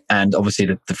planet, and obviously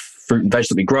the fruit and veg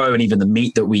that we grow and even the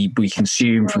meat that we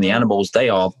consume from the animals, they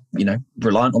are,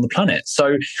 reliant on the planet.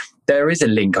 So there is a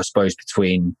link, I suppose,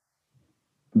 between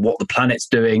what the planet's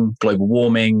doing, global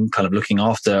warming, kind of looking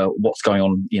after what's going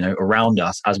on, around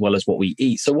us, as well as what we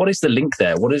eat. So what is the link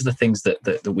there? What is the things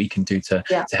that we can do to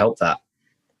help that?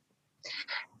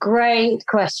 Great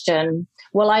question.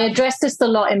 Well, I addressed this a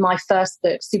lot in my first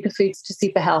book, Superfoods to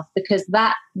Super Health, because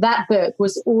that book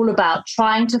was all about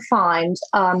trying to find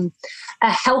a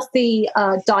healthy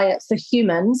diet for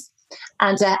humans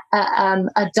and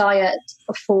a diet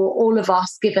for all of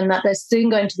us, given that there's soon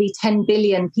going to be 10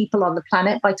 billion people on the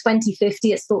planet. By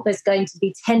 2050, it's thought there's going to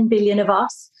be 10 billion of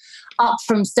us, up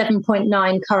from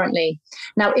 7.9 currently.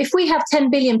 Now, if we have 10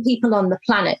 billion people on the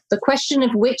planet, the question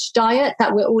of which diet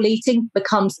that we're all eating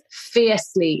becomes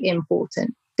fiercely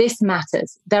important. This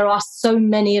matters. There are so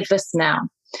many of us now.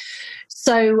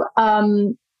 So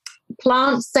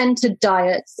plant-centered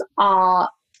diets are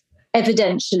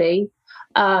evidentially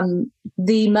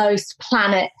the most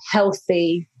planet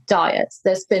healthy diets.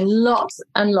 There's been lots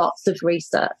and lots of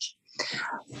research.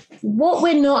 What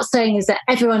we're not saying is that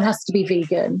everyone has to be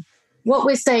vegan. What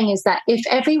we're saying is that if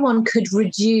everyone could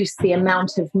reduce the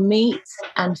amount of meat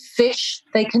and fish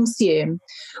they consume,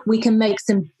 we can make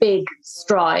some big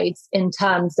strides in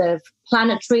terms of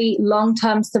planetary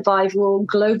long-term survival,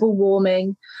 global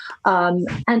warming,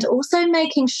 and also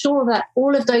making sure that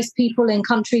all of those people in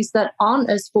countries that aren't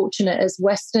as fortunate as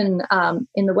Western,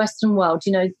 in the Western world,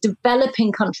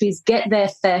 developing countries get their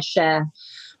fair share,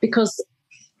 because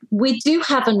we do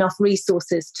have enough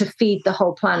resources to feed the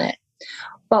whole planet.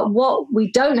 But what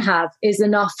we don't have is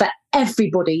enough for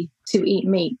everybody to eat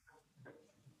meat.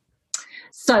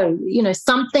 So,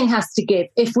 something has to give.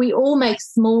 If we all make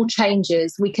small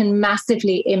changes, we can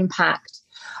massively impact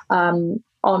on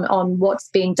what's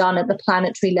being done at the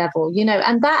planetary level,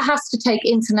 and that has to take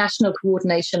international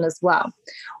coordination as well.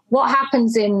 What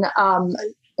happens in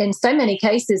so many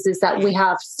cases is that we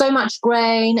have so much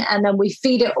grain and then we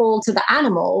feed it all to the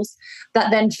animals that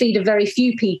then feed a very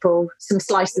few people some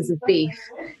slices of beef,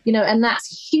 and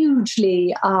that's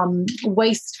hugely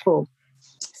wasteful.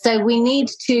 So we need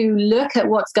to look at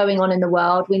what's going on in the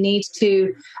world. We need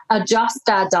to adjust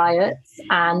our diets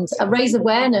and raise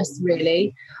awareness,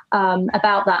 really,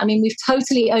 about that. I mean, we've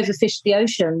totally overfished the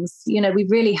oceans. We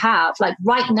really have. Like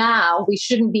right now, we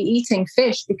shouldn't be eating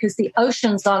fish because the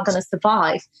oceans aren't going to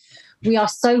survive. We are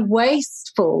so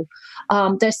wasteful.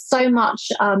 There's so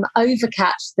much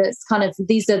overcatch that's kind of,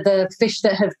 these are the fish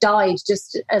that have died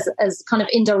just as kind of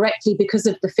indirectly because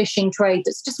of the fishing trade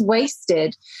that's just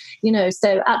wasted.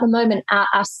 So at the moment,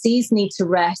 our seas need to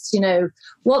rest.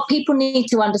 What people need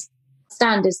to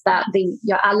understand is that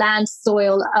our land,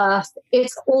 soil, earth,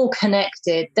 it's all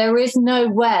connected. There is no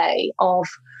way of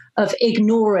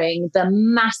ignoring the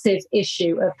massive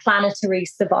issue of planetary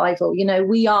survival.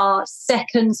 We are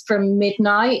seconds from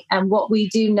midnight, and what we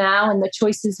do now and the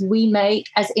choices we make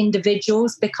as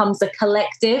individuals becomes a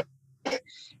collective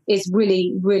is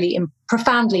really, really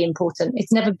profoundly important.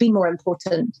 It's never been more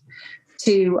important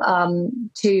to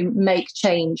make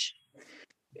change.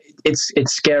 It's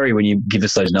scary when you give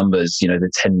us those numbers,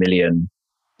 the 10 billion,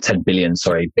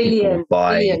 Billion.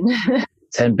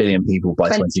 10 billion people by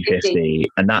 2050,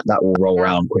 and that will roll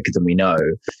around quicker than we know.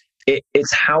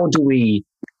 It's how do we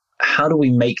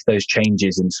make those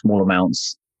changes in small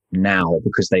amounts now,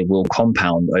 because they will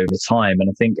compound over time. And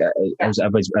I think as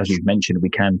you've mentioned, we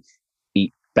can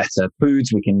eat better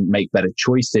foods, we can make better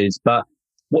choices. But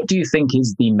what do you think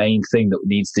is the main thing that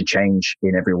needs to change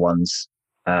in everyone's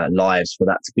lives for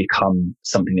that to become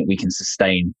something that we can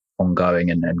sustain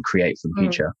ongoing and create for the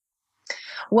future?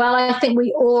 Well, I think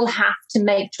we all have to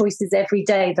make choices every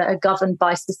day that are governed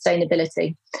by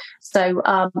sustainability. So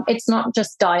it's not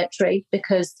just dietary,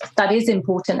 because that is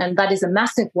important and that is a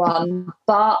massive one.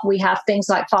 But we have things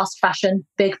like fast fashion,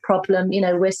 big problem.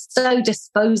 We're so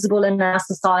disposable in our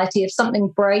society. If something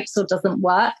breaks or doesn't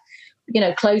work,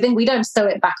 clothing, we don't sew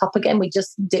it back up again, we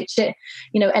just ditch it.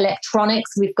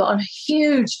 Electronics, we've got a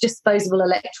huge disposable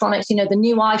electronics. The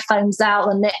new iPhone's out,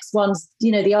 the next one's,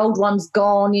 the old one's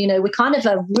gone. We're kind of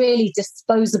a really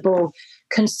disposable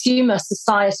consumer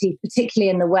society, particularly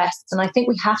in the West. And I think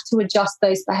we have to adjust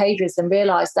those behaviors and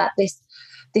realize that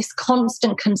this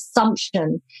constant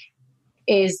consumption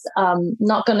is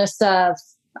not going to serve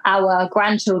our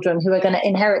grandchildren, who are going to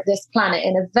inherit this planet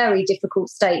in a very difficult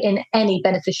state, in any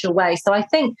beneficial way. So I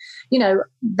think,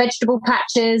 vegetable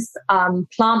patches,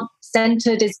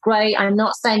 plant-centered is great. I'm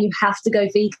not saying you have to go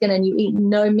vegan and you eat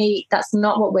no meat. That's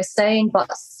not what we're saying, but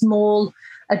small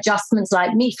adjustments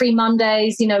like meat-free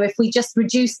Mondays, if we just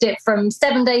reduced it from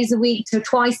 7 days a week to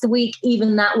twice a week,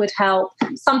 even that would help.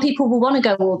 Some people will want to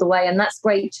go all the way, and that's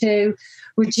great too.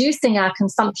 Reducing our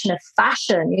consumption of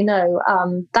fashion,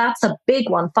 that's a big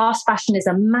one. Fast fashion is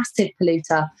a massive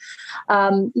polluter.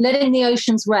 Letting the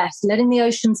oceans rest, letting the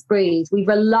oceans breathe. We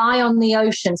rely on the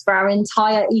oceans for our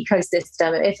entire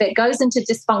ecosystem. If it goes into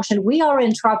dysfunction, we are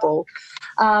in trouble.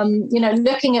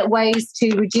 Looking at ways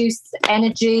to reduce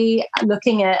energy,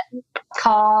 looking at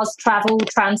cars, travel,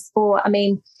 transport. I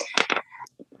mean,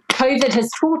 COVID has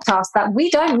taught us that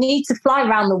we don't need to fly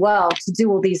around the world to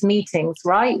do all these meetings,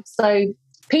 right? So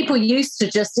people used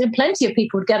to plenty of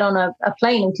people would get on a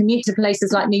plane and commute to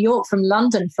places like New York from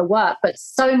London for work, but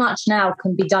so much now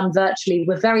can be done virtually.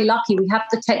 We're very lucky. We have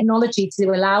the technology to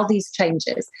allow these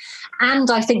changes. And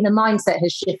I think the mindset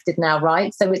has shifted now,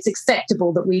 right? So it's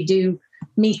acceptable that we do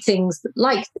meetings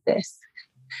like this.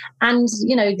 And,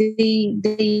 you know,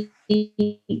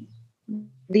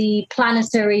 the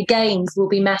planetary gains will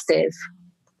be massive.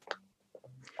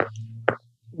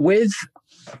 With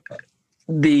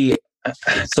the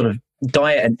sort of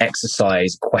diet and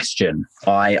exercise question,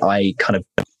 I've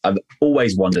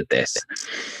always wondered this,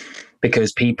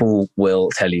 because people will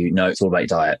tell you, no, it's all about your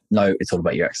diet. No, it's all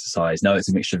about your exercise. No, it's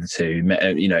a mixture of the two.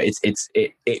 You know,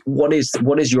 what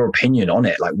is your opinion on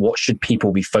it? Like, what should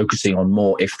people be focusing on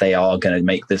more if they are going to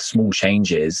make the small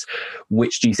changes?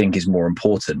 Which do you think is more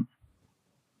important?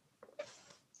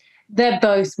 They're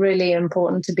both really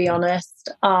important, to be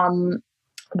honest.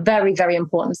 Very, very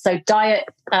important. So diet,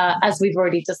 as we've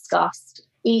already discussed,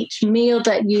 each meal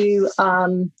that you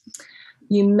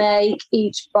make,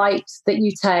 each bite that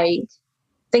you take,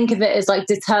 think of it as like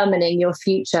determining your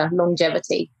future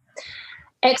longevity.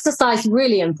 Exercise,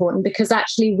 really important, because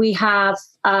actually we have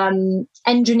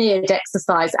engineered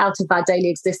exercise out of our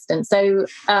daily existence. So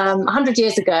 100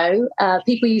 years ago,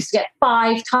 people used to get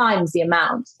 5 times the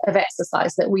amount of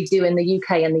exercise that we do in the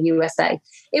UK and the USA.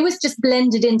 It was just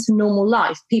blended into normal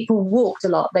life. People walked a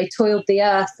lot. They toiled the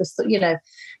earth, you know,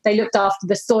 they looked after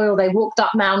the soil. They walked up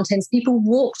mountains. People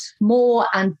walked more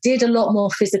and did a lot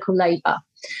more physical labor.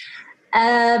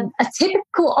 A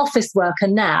typical office worker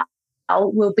now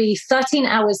will be 13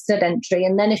 hours sedentary.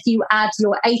 And then if you add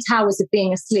your 8 hours of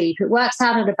being asleep, it works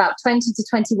out at about 20 to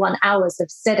 21 hours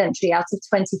of sedentary out of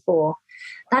 24.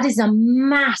 That is a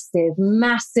massive,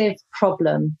 massive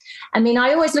problem. I mean,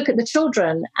 I always look at the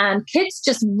children, and kids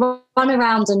just run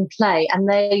around and play, and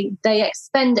they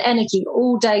expend energy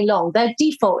all day long. Their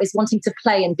default is wanting to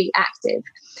play and be active.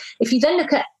 If you then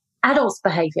look at adults'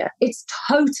 behavior, it's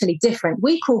totally different.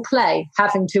 We call play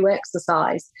having to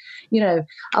exercise. You know,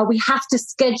 we have to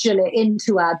schedule it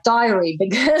into our diary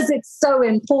because it's so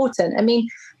important. I mean,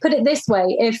 put it this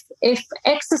way, if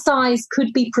exercise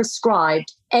could be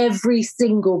prescribed, every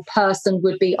single person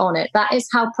would be on it. That is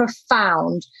how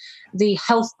profound the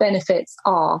health benefits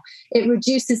are. It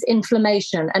reduces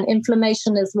inflammation, and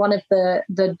inflammation is one of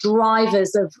the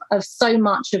drivers of so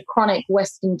much of chronic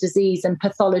Western disease and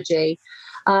pathology.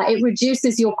 It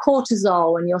reduces your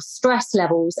cortisol and your stress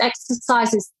levels.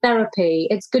 Exercise is therapy.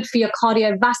 It's good for your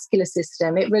cardiovascular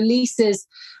system. It releases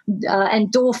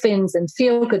endorphins and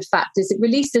feel-good factors. It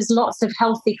releases lots of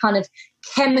healthy kind of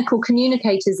chemical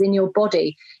communicators in your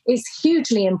body. It's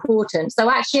hugely important. So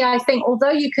actually, I think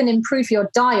although you can improve your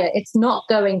diet, it's not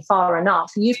going far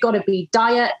enough. You've got to be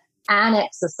diet and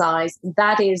exercise.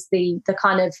 That is the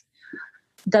kind of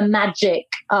the magic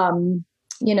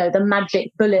the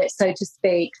magic bullet, so to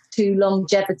speak, to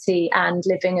longevity and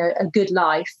living a good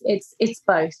life. It's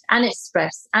both, and it's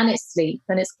stress, and it's sleep,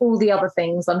 and it's all the other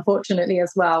things, unfortunately,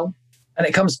 as well. And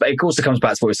it also comes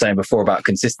back to what we were saying before about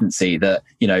consistency, that,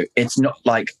 you know, it's not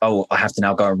like, oh, I have to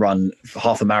now go and run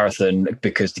half a marathon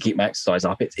because to keep my exercise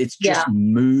up. It's just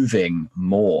moving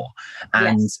more.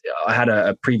 And yes. I had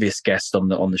a previous guest on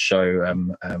the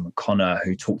show, Connor,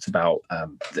 who talked about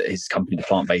his company, the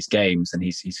Plant-Based Games, and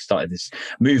he's started this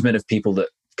movement of people that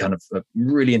kind of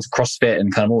really into CrossFit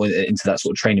and kind of all into that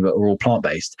sort of training, but are all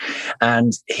plant-based.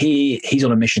 And he's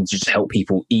on a mission to just help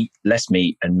people eat less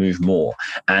meat and move more.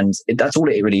 And that's all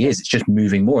it really is. It's just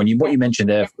moving more. And what you mentioned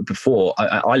there before,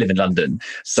 I live in London.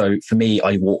 So for me,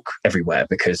 I walk everywhere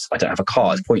because I don't have a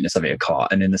car. It's pointless having a car.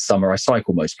 And in the summer, I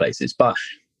cycle most places. But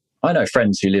I know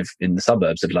friends who live in the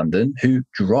suburbs of London who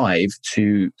drive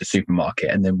to the supermarket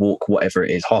and then walk whatever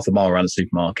it is, half a mile around the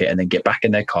supermarket, and then get back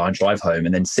in their car and drive home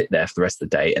and then sit there for the rest of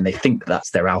the day. And they think that that's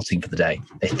their outing for the day.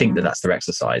 They think that that's their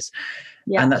exercise.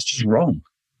 Yeah. And that's just wrong.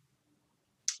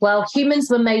 Well, humans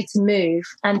were made to move,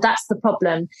 and that's the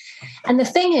problem. And the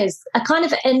thing is, a kind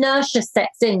of inertia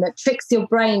sets in that tricks your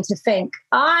brain to think,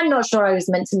 I'm not sure I was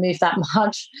meant to move that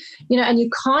much, you know, and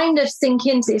you kind of sink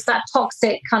into, it's that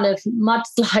toxic kind of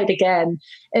mudslide again.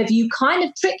 If you kind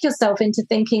of trick yourself into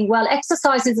thinking, well,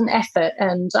 exercise is an effort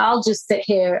and I'll just sit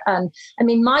here. And I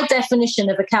mean, my definition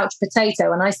of a couch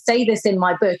potato, and I say this in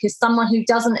my book, is someone who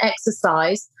doesn't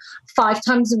exercise 5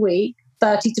 times a week,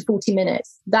 30 to 40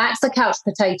 minutes. That's a couch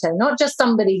potato, not just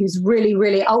somebody who's really,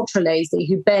 really ultra lazy,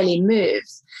 who barely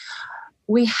moves.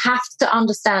 We have to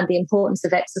understand the importance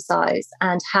of exercise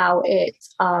and how it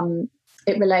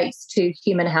it relates to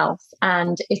human health,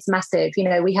 and it's massive.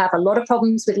 We have a lot of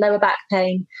problems with lower back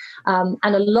pain, and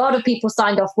a lot of people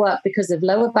signed off work because of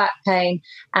lower back pain.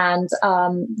 And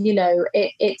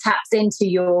it taps into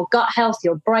your gut health,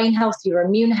 your brain health, your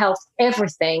immune health,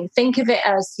 everything. Think of it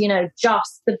as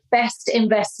just the best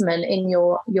investment in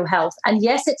your health. And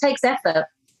yes, it takes effort.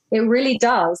 It really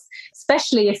does,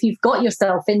 especially if you've got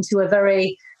yourself into a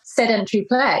very sedentary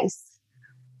place.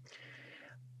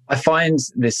 I find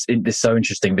this so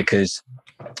interesting because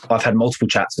I've had multiple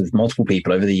chats with multiple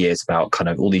people over the years about kind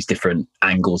of all these different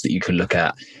angles that you can look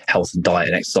at health and diet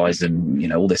and exercise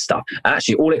and, all this stuff. And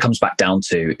actually, all it comes back down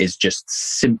to is just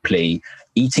simply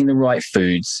eating the right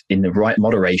foods in the right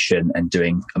moderation and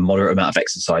doing a moderate amount of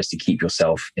exercise to keep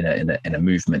yourself in a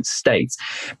movement state.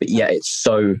 But yet it's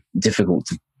so difficult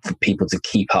for people to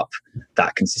keep up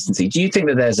that consistency. Do you think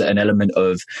that there's an element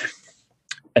of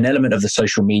the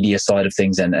social media side of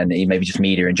things and maybe just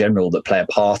media in general that play a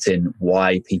part in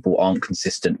why people aren't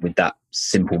consistent with that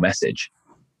simple message?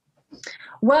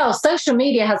 Well, social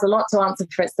media has a lot to answer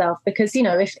for itself because,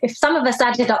 if some of us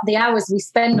added up the hours we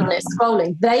spend on it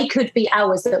scrolling, they could be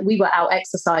hours that we were out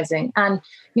exercising. And,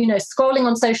 scrolling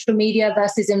on social media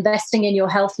versus investing in your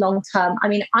health long term,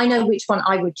 I know which one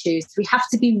I would choose. We have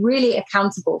to be really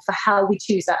accountable for how we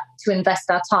choose to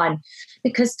invest our time,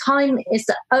 because time is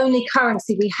the only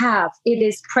currency we have. It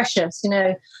is precious.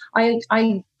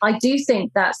 I do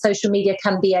think that social media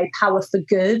can be a power for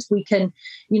good. We can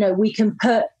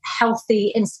put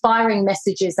healthy, inspiring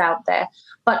messages out there.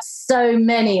 But so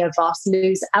many of us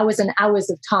lose hours and hours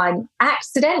of time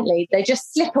accidentally. They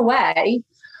just slip away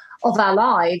of our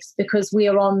lives because we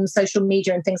are on social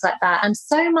media and things like that. And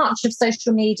so much of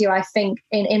social media, I think,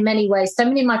 in many ways, so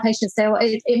many of my patients say, well,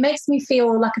 it makes me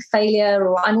feel like a failure,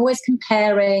 or I'm always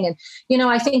comparing. And,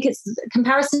 I think it's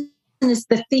comparison is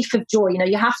the thief of joy.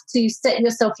 You have to set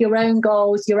yourself your own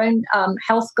goals, your own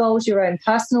health goals, your own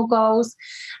personal goals,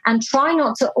 and try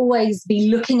not to always be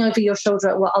looking over your shoulder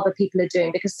at what other people are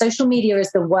doing, because social media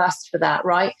is the worst for that,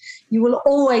 right? You will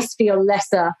always feel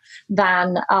lesser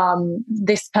than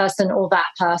this person or that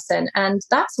person. And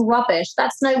that's rubbish.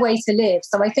 That's no way to live.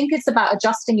 So I think it's about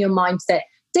adjusting your mindset.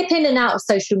 Dip in and out of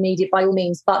social media by all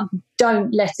means, but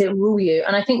don't let it rule you.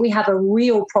 And I think we have a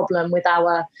real problem with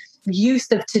our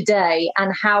youth of today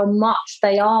and how much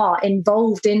they are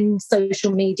involved in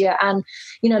social media. And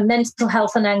mental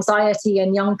health and anxiety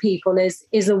in young people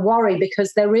is a worry,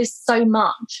 because there is so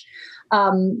much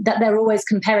that they're always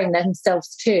comparing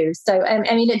themselves to. So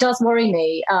it does worry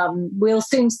me. We'll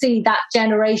soon see that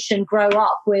generation grow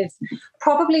up with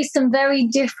probably some very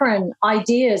different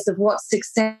ideas of what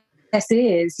success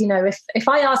is. If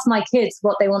I ask my kids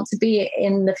what they want to be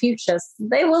in the future,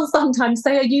 they will sometimes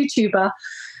say a YouTuber.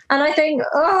 And I think,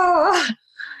 but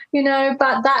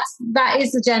that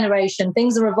is the generation.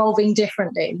 Things are evolving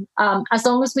differently. As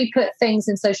long as we put things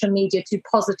in social media to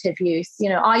positive use.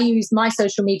 I use my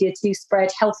social media to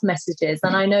spread health messages.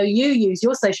 And I know you use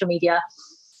your social media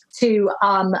to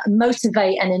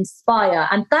motivate and inspire.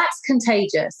 And that's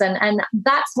contagious. And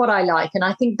that's what I like. And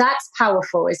I think that's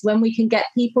powerful, is when we can get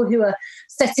people who are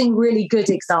setting really good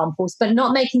examples, but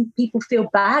not making people feel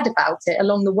bad about it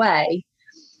along the way.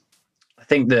 I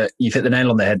think that you've hit the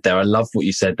nail on the head there. I love what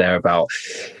you said there about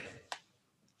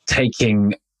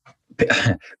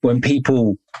when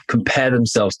people compare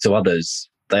themselves to others,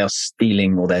 they are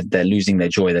stealing, or they're losing their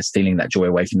joy. They're stealing that joy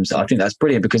away from themselves. I think that's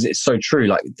brilliant, because it's so true.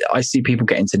 Like, I see people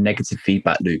get into negative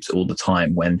feedback loops all the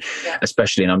time when,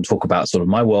 especially, and I'm talking about sort of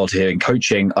my world here in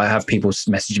coaching, I have people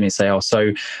message me and say,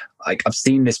 so I've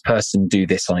seen this person do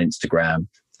this on Instagram,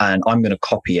 and I'm going to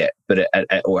copy it, but it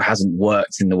hasn't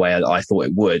worked in the way I thought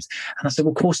it would. And I said,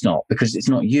 well, of course not, because it's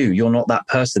not you. You're not that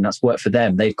person. That's worked for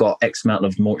them. They've got X amount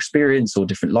of more experience or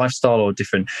different lifestyle or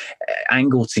different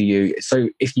angle to you. So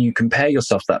if you compare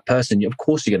yourself to that person, of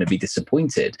course you're going to be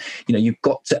disappointed. You've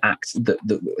got to act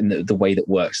the way that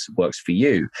works for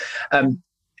you.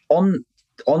 On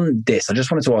this, I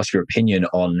just wanted to ask your opinion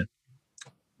on,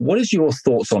 what is your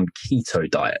thoughts on keto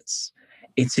diets?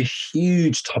 It's a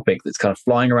huge topic that's kind of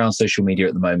flying around social media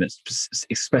at the moment,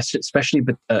 especially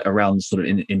around sort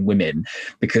of in women,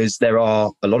 because there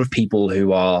are a lot of people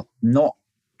who are not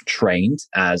trained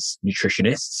as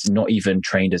nutritionists, not even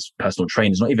trained as personal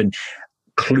trainers, not even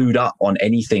clued up on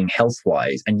anything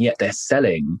health-wise, and yet they're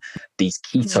selling these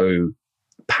keto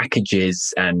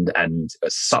packages and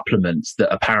supplements that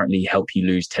apparently help you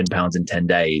lose 10 pounds in 10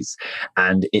 days.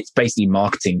 And it's basically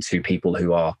marketing to people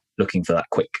who are looking for that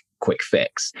quick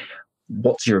fix.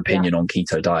 What's your opinion on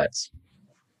keto diets?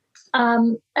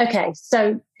 Okay,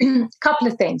 so a couple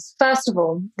of things. First of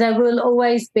all, there will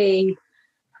always be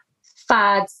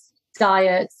fads,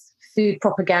 diets, food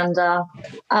propaganda.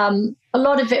 A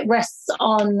lot of it rests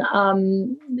on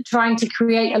trying to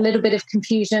create a little bit of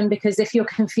confusion, because if you're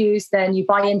confused, then you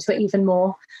buy into it even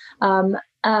more.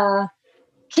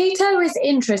 Keto is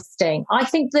interesting. I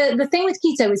think the thing with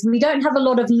keto is we don't have a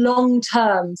lot of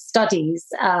long-term studies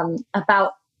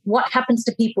about what happens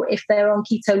to people if they're on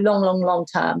keto long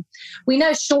term. We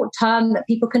know short-term that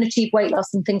people can achieve weight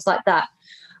loss and things like that.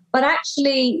 But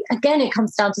actually, again, it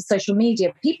comes down to social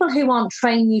media. People who aren't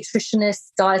trained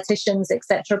nutritionists, dietitians,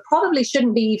 etc., probably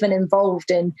shouldn't be even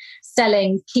involved in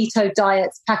selling keto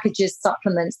diets, packages,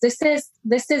 supplements. This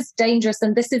is dangerous,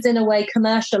 and this is in a way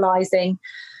commercializing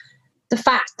the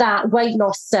fact that weight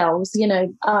loss sells.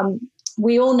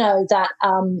 We all know that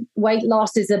weight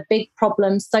loss is a big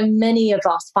problem. So many of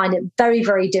us find it very,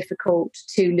 very difficult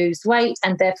to lose weight.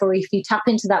 And therefore, if you tap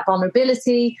into that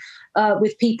vulnerability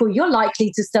with people, you're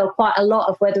likely to sell quite a lot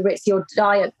of, whether it's your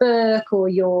diet book or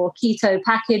your keto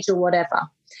package or whatever.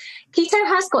 Keto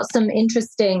has got some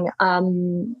interesting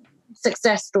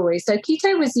success stories. So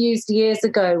keto was used years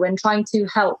ago when trying to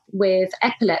help with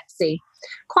epilepsy,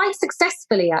 quite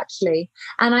successfully, actually.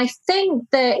 And I think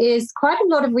there is quite a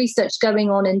lot of research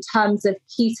going on in terms of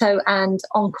keto and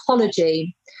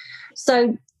oncology.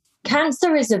 So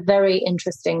cancer is a very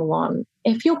interesting one.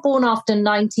 If you're born after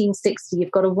 1960, you've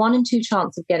got a 1 in 2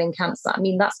 chance of getting cancer. I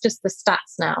mean, that's just the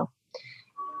stats now.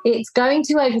 It's going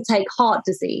to overtake heart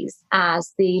disease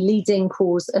as the leading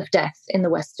cause of death in the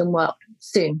Western world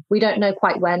soon. We don't know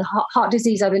quite when. Heart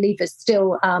disease, I believe, is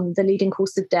still the leading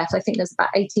cause of death. I think there's about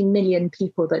 18 million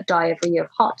people that die every year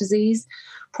of heart disease,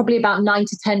 probably about 9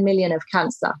 to 10 million of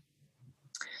cancer.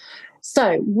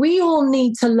 So we all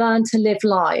need to learn to live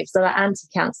lives that are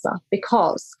anti-cancer,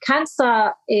 because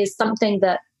cancer is something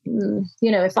that,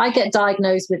 if I get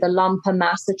diagnosed with a lump, a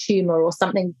mass, a tumor, or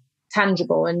something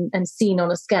tangible and seen on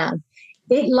a scan,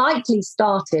 it likely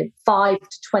started 5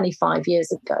 to 25 years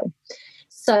ago.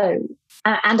 So,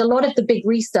 and a lot of the big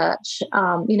research,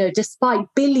 despite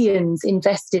billions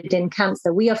invested in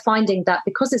cancer, we are finding that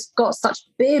because it's got such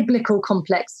biblical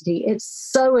complexity, it's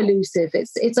so elusive.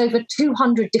 It's over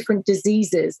 200 different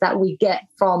diseases that we get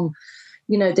from,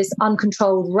 this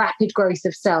uncontrolled rapid growth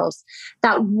of cells.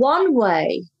 That one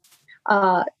way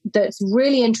that's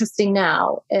really interesting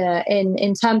now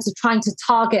in terms of trying to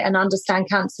target and understand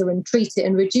cancer and treat it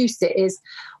and reduce it is,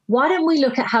 why don't we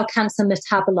look at how cancer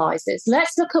metabolizes?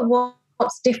 Let's look at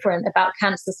what's different about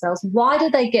cancer cells. Why do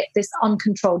they get this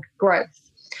uncontrolled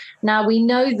growth? Now, we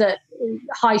know that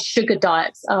high sugar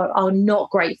diets are not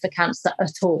great for cancer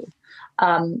at all.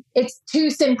 It's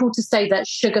too simple to say that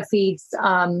sugar feeds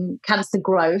cancer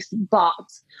growth, but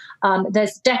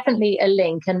there's definitely a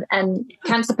link, and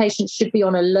cancer patients should be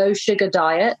on a low sugar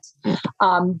diet,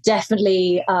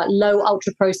 definitely low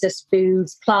ultra processed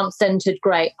foods, plant-centered,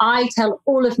 great. I tell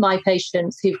all of my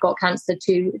patients who've got cancer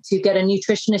to get a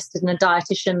nutritionist and a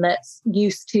dietitian that's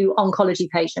used to oncology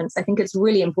patients. I think it's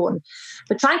really important.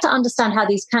 But trying to understand how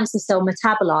these cancer cell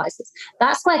metabolizes,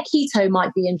 that's where keto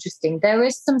might be interesting. There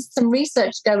is some research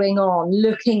going on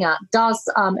looking at, does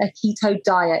a keto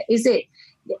diet, is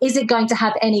it going to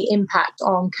have any impact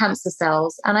on cancer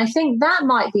cells? And I think that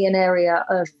might be an area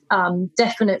of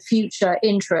definite future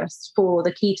interest for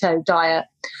the keto diet.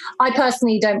 I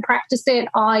personally don't practice it.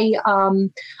 I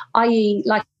eat,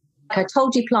 like I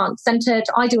told you, plant-centered.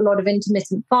 I do a lot of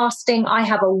intermittent fasting. I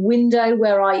have a window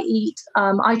where I eat.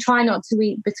 I try not to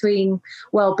eat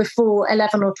before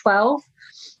 11 or 12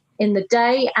 in the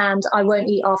day, and I won't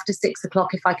eat after 6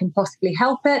 o'clock if I can possibly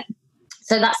help it.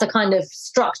 So that's a kind of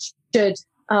structured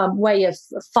way of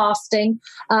fasting.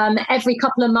 Every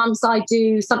couple of months, I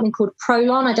do something called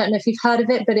Prolon. I don't know if you've heard of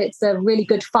it, but it's a really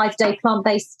good 5-day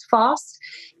plant-based fast.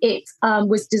 It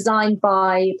was designed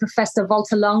by Professor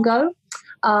Walter Longo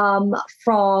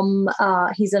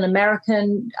he's an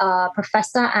American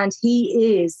professor, and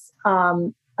he is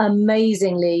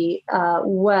amazingly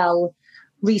well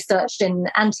researched in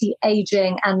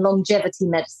anti-aging and longevity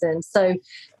medicine. So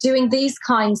doing these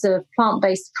kinds of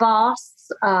plant-based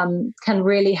fasts can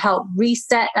really help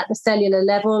reset at the cellular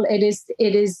level. It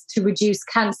is to reduce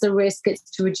cancer risk, it's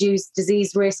to reduce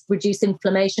disease risk, reduce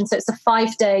inflammation. So it's a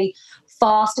 5-day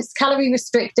fast. It's calorie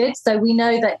restricted. So we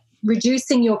know that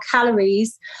reducing your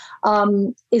calories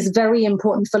is very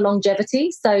important for longevity.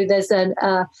 So there's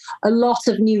a lot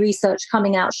of new research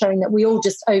coming out showing that we all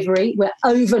just overeat. We're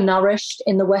overnourished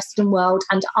in the Western world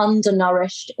and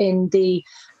undernourished in the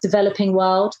developing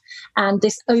world. And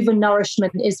this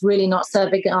overnourishment is really not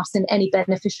serving us in any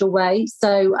beneficial way.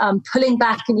 So pulling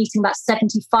back and eating about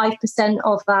 75%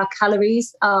 of our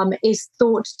calories is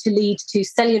thought to lead to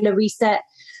cellular reset,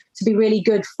 to be really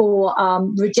good for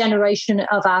regeneration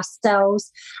of our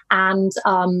cells and,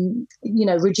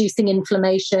 reducing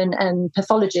inflammation and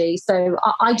pathology. So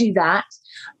I do that.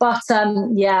 But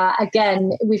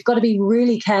again, we've got to be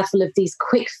really careful of these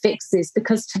quick fixes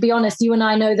because, to be honest, you and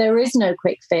I know there is no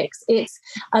quick fix. It's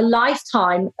a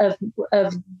lifetime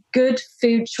of good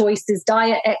food choices,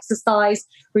 diet, exercise,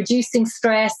 reducing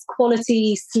stress,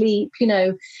 quality sleep.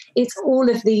 It's all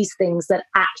of these things that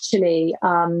actually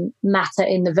matter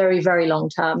in the very, very long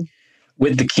term.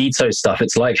 With the keto stuff,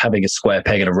 it's like having a square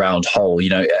peg in a round hole.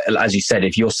 As you said,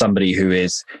 if you're somebody who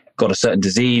is got a certain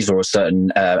disease or a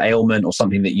certain ailment or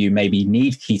something that you maybe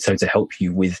need keto to help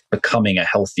you with becoming a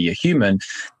healthier human,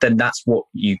 then that's what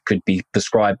you could be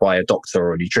prescribed by a doctor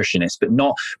or a nutritionist, but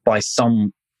not by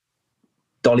some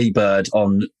dolly bird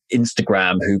on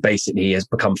Instagram who basically has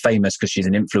become famous because she's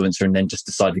an influencer and then just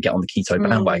decided to get on the keto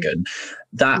bandwagon.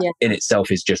 That in itself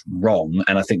is just wrong.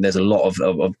 And I think there's a lot of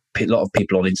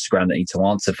people on Instagram that need to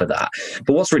answer for that.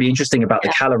 But what's really interesting about the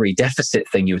calorie deficit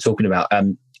thing you were talking about,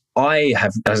 I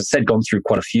have, as I said, gone through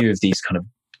quite a few of these kind of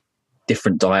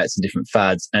different diets and different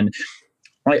fads. And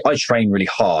I train really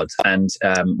hard. And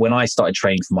when I started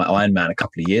training for my Ironman a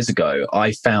couple of years ago,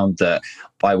 I found that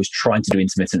I was trying to do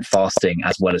intermittent fasting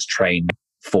as well as train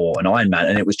for an Ironman,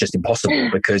 and it was just impossible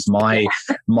because my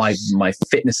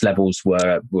fitness levels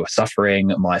were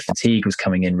suffering. My fatigue was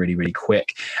coming in really, really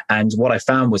quick. And what I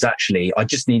found was actually I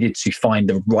just needed to find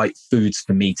the right foods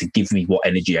for me to give me what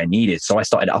energy I needed. So I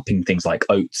started upping things like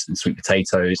oats and sweet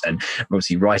potatoes and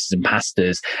obviously rices and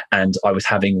pastas. And I was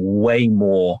having way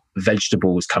more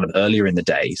vegetables kind of earlier in the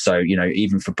day. So,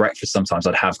 even for breakfast, sometimes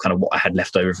I'd have kind of what I had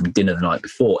left over from dinner the night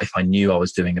before if I knew I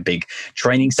was doing a big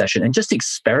training session, and just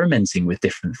experimenting with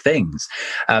different things.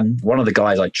 One of the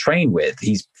guys I train with,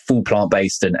 he's full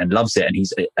plant-based and loves it. And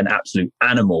he's an absolute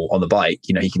animal on the bike.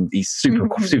 He's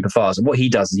super fast. And what he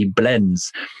does is he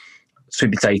blends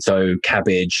sweet potato,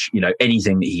 cabbage,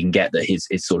 anything that he can get that is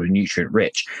sort of nutrient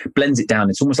rich, blends it down.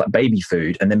 It's almost like baby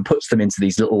food, and then puts them into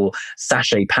these little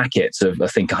sachet packets of, I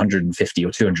think, 150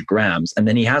 or 200 grams. And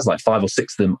then he has like 5 or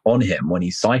 6 of them on him when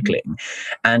he's cycling.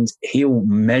 And he'll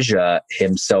measure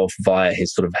himself via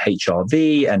his sort of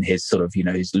HRV and his sort of,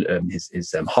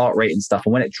 his heart rate and stuff.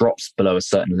 And when it drops below a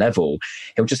certain level,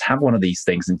 he'll just have one of these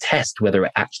things and test whether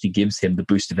it actually gives him the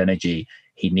boost of energy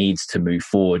he needs to move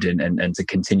forward and to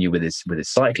continue with his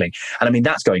cycling. And I mean,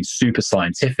 that's going super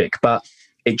scientific, but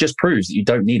it just proves that you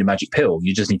don't need a magic pill.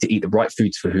 You just need to eat the right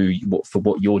foods for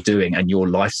what you're doing and your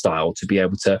lifestyle to be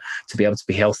able to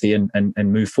be healthy and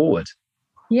move forward.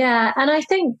 Yeah. And I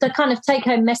think the kind of take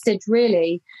home message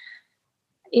really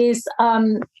is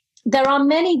there are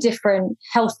many different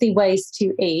healthy ways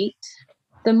to eat.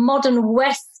 The modern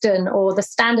Western or the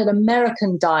standard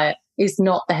American diet is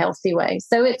not the healthy way.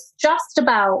 So it's just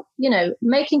about,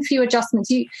 making few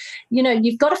adjustments.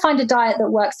 You've got to find a diet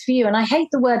that works for you. And I hate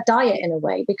the word diet in a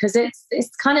way because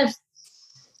it's kind of,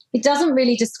 it doesn't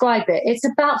really describe it. It's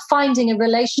about finding a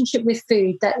relationship with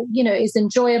food that, is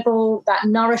enjoyable, that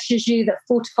nourishes you, that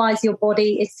fortifies your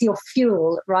body. It's your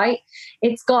fuel, right?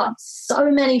 It's got so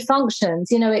many functions.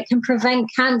 It can prevent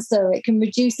cancer. It can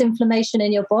reduce inflammation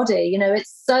in your body.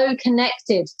 It's so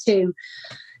connected to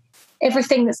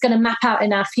everything that's going to map out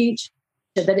in our future,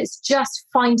 that it's just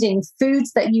finding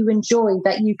foods that you enjoy,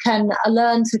 that you can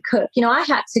learn to cook. I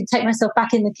had to take myself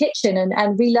back in the kitchen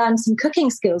and relearn some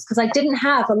cooking skills because I didn't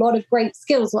have a lot of great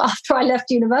skills after I left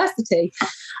university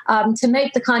to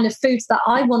make the kind of foods that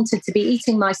I wanted to be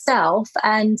eating myself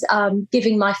and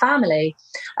giving my family.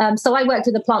 So I worked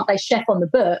with a plant-based chef on the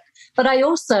book, but I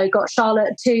also got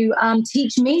Charlotte to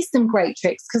teach me some great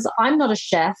tricks because I'm not a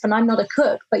chef and I'm not a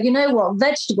cook. But you know what?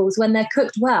 Vegetables, when they're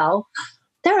cooked well,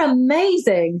 they're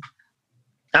amazing.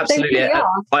 Absolutely. Really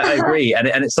I agree. And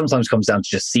it sometimes comes down to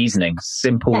just seasoning.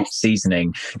 Simple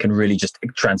seasoning can really just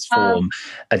transform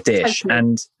a dish. Totally.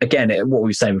 And again, what we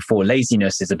were saying before,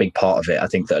 laziness is a big part of it. I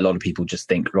think that a lot of people just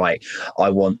think, right, I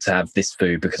want to have this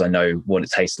food because I know what it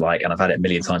tastes like and I've had it a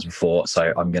million times before,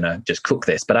 so I'm going to just cook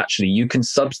this. But actually, you can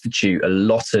substitute a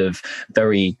lot of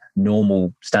very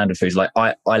normal standard foods. Like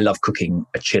I love cooking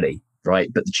a chili.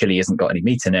 Right, but the chili hasn't got any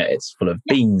meat in it. It's full of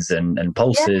beans and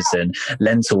pulses and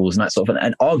lentils and that sort of,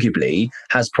 and arguably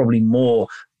has probably more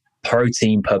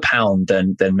protein per pound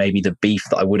than maybe the beef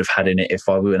that I would have had in it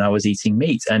when I was eating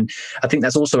meat. And I think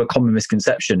that's also a common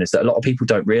misconception, is that a lot of people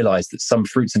don't realize that some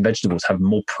fruits and vegetables have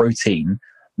more protein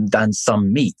than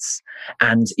some meats.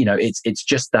 And it's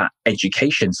just that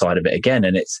education side of it again.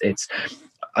 And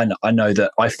I know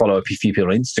that I follow a few people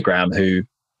on Instagram who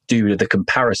do the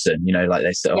comparison, like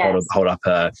they sort of hold up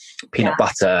a peanut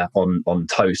butter on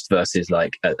toast versus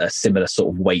like a similar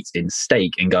sort of weight in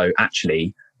steak and go,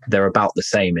 actually, they're about the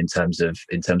same in terms of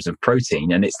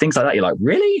protein. And it's things like that. You're like,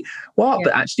 really? What? Yeah.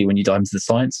 But actually, when you dive into the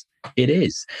science, it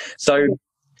is. So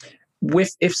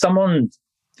if someone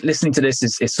listening to this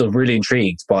is sort of really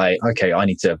intrigued by, okay, I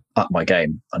need to up my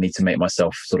game. I need to make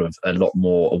myself sort of a lot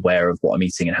more aware of what I'm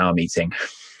eating and how I'm eating.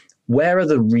 Where are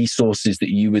the resources that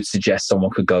you would suggest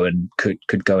someone could go and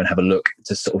have a look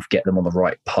to sort of get them on the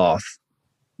right path?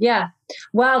 Yeah,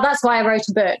 well, that's why I wrote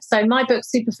a book. So my book,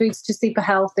 Superfoods to Super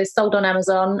Health, is sold on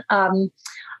Amazon.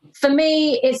 For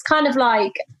me, it's kind of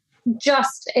like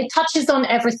it touches on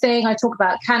everything. I talk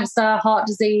about cancer, heart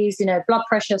disease, blood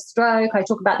pressure, stroke. I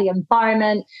talk about the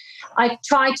environment. I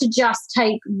try to just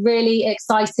take really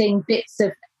exciting bits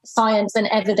of science and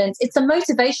evidence. It's a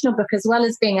motivational book as well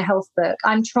as being a health book.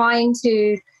 I'm trying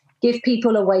to give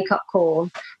people a wake-up call,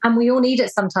 and we all need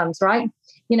it sometimes, right?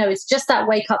 It's just that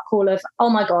wake-up call of, oh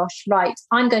my gosh, right,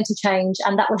 I'm going to change,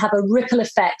 and that will have a ripple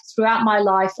effect throughout my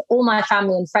life, all my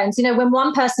family and friends. When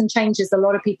one person changes, a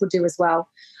lot of people do as well.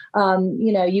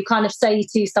 You kind of say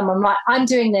to someone, right, I'm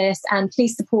doing this and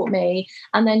please support me.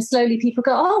 And then slowly people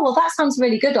go, oh, well, that sounds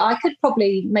really good. I could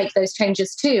probably make those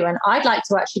changes too. And I'd like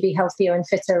to actually be healthier and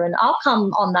fitter, and I'll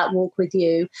come on that walk with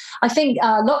you. I think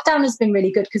lockdown has been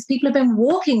really good because people have been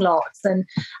walking lots, and,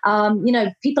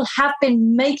 people have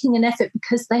been making an effort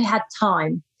because they had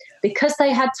time.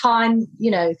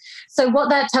 So what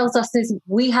that tells us is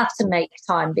we have to make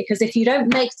time, because if you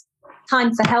don't make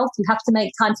time for health, you have to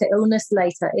make time for illness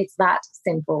later. It's that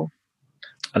simple.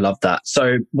 I love that.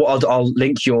 So I'll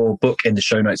link your book in the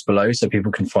show notes below so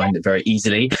people can find it very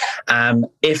easily.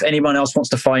 If anyone else wants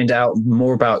to find out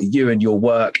more about you and your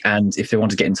work, and if they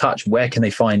want to get in touch, where can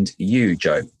they find you,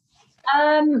 Jo?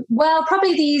 Well,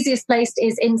 probably the easiest place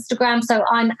is Instagram. So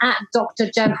I'm at Dr.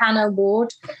 Johanna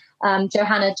Ward.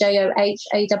 Johanna, Johanna.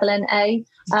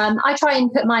 I try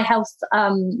and put my health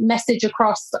message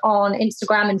across on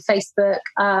Instagram and Facebook.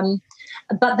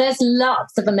 But there's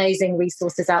lots of amazing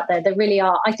resources out there. There really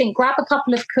are. I think grab a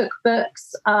couple of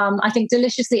cookbooks. I think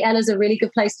Deliciously Ella's a really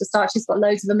good place to start. She's got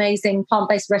loads of amazing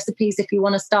plant-based recipes if you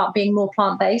want to start being more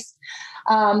plant-based.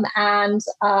 And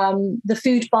the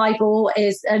Food Bible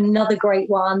is another great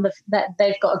one. That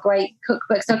they've got a great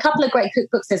cookbook. So a couple of great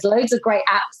cookbooks. There's loads of great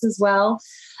apps as well.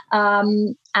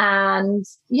 And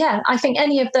yeah, I think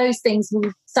any of those things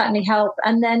will certainly help.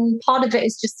 And then part of it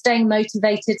is just staying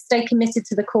motivated, stay committed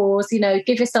to the cause,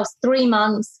 give yourselves 3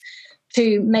 months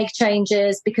to make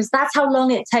changes, because that's how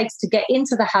long it takes to get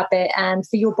into the habit and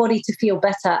for your body to feel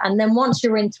better. And then once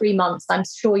you're in 3 months, I'm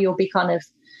sure you'll be kind of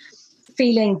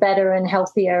feeling better and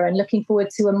healthier and looking forward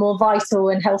to a more vital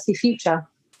and healthy future.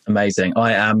 Amazing.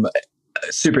 I am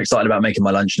super excited about making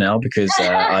my lunch now, because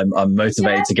I'm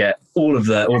motivated to get all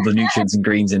the nutrients and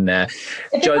greens in there.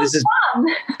 Jo, this is fun.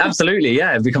 Absolutely,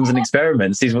 yeah. It becomes an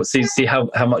experiment. See how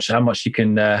much you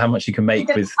can make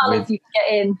with you can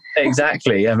get in.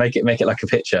 Exactly. Yeah, make it like a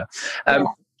picture.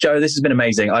 Jo, this has been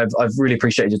amazing. I've really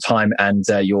appreciated your time and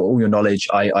all your knowledge.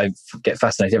 I get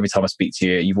fascinated every time I speak to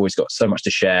you. You've always got so much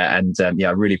to share, and I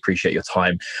really appreciate your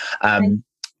time.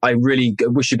 I really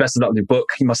wish you best of luck with your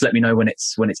book. You must let me know when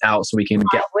it's out so we can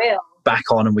get back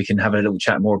on and we can have a little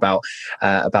chat more about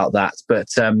that. But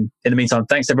in the meantime,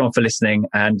 thanks everyone for listening,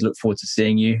 and look forward to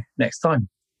seeing you next time.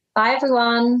 Bye,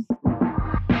 everyone.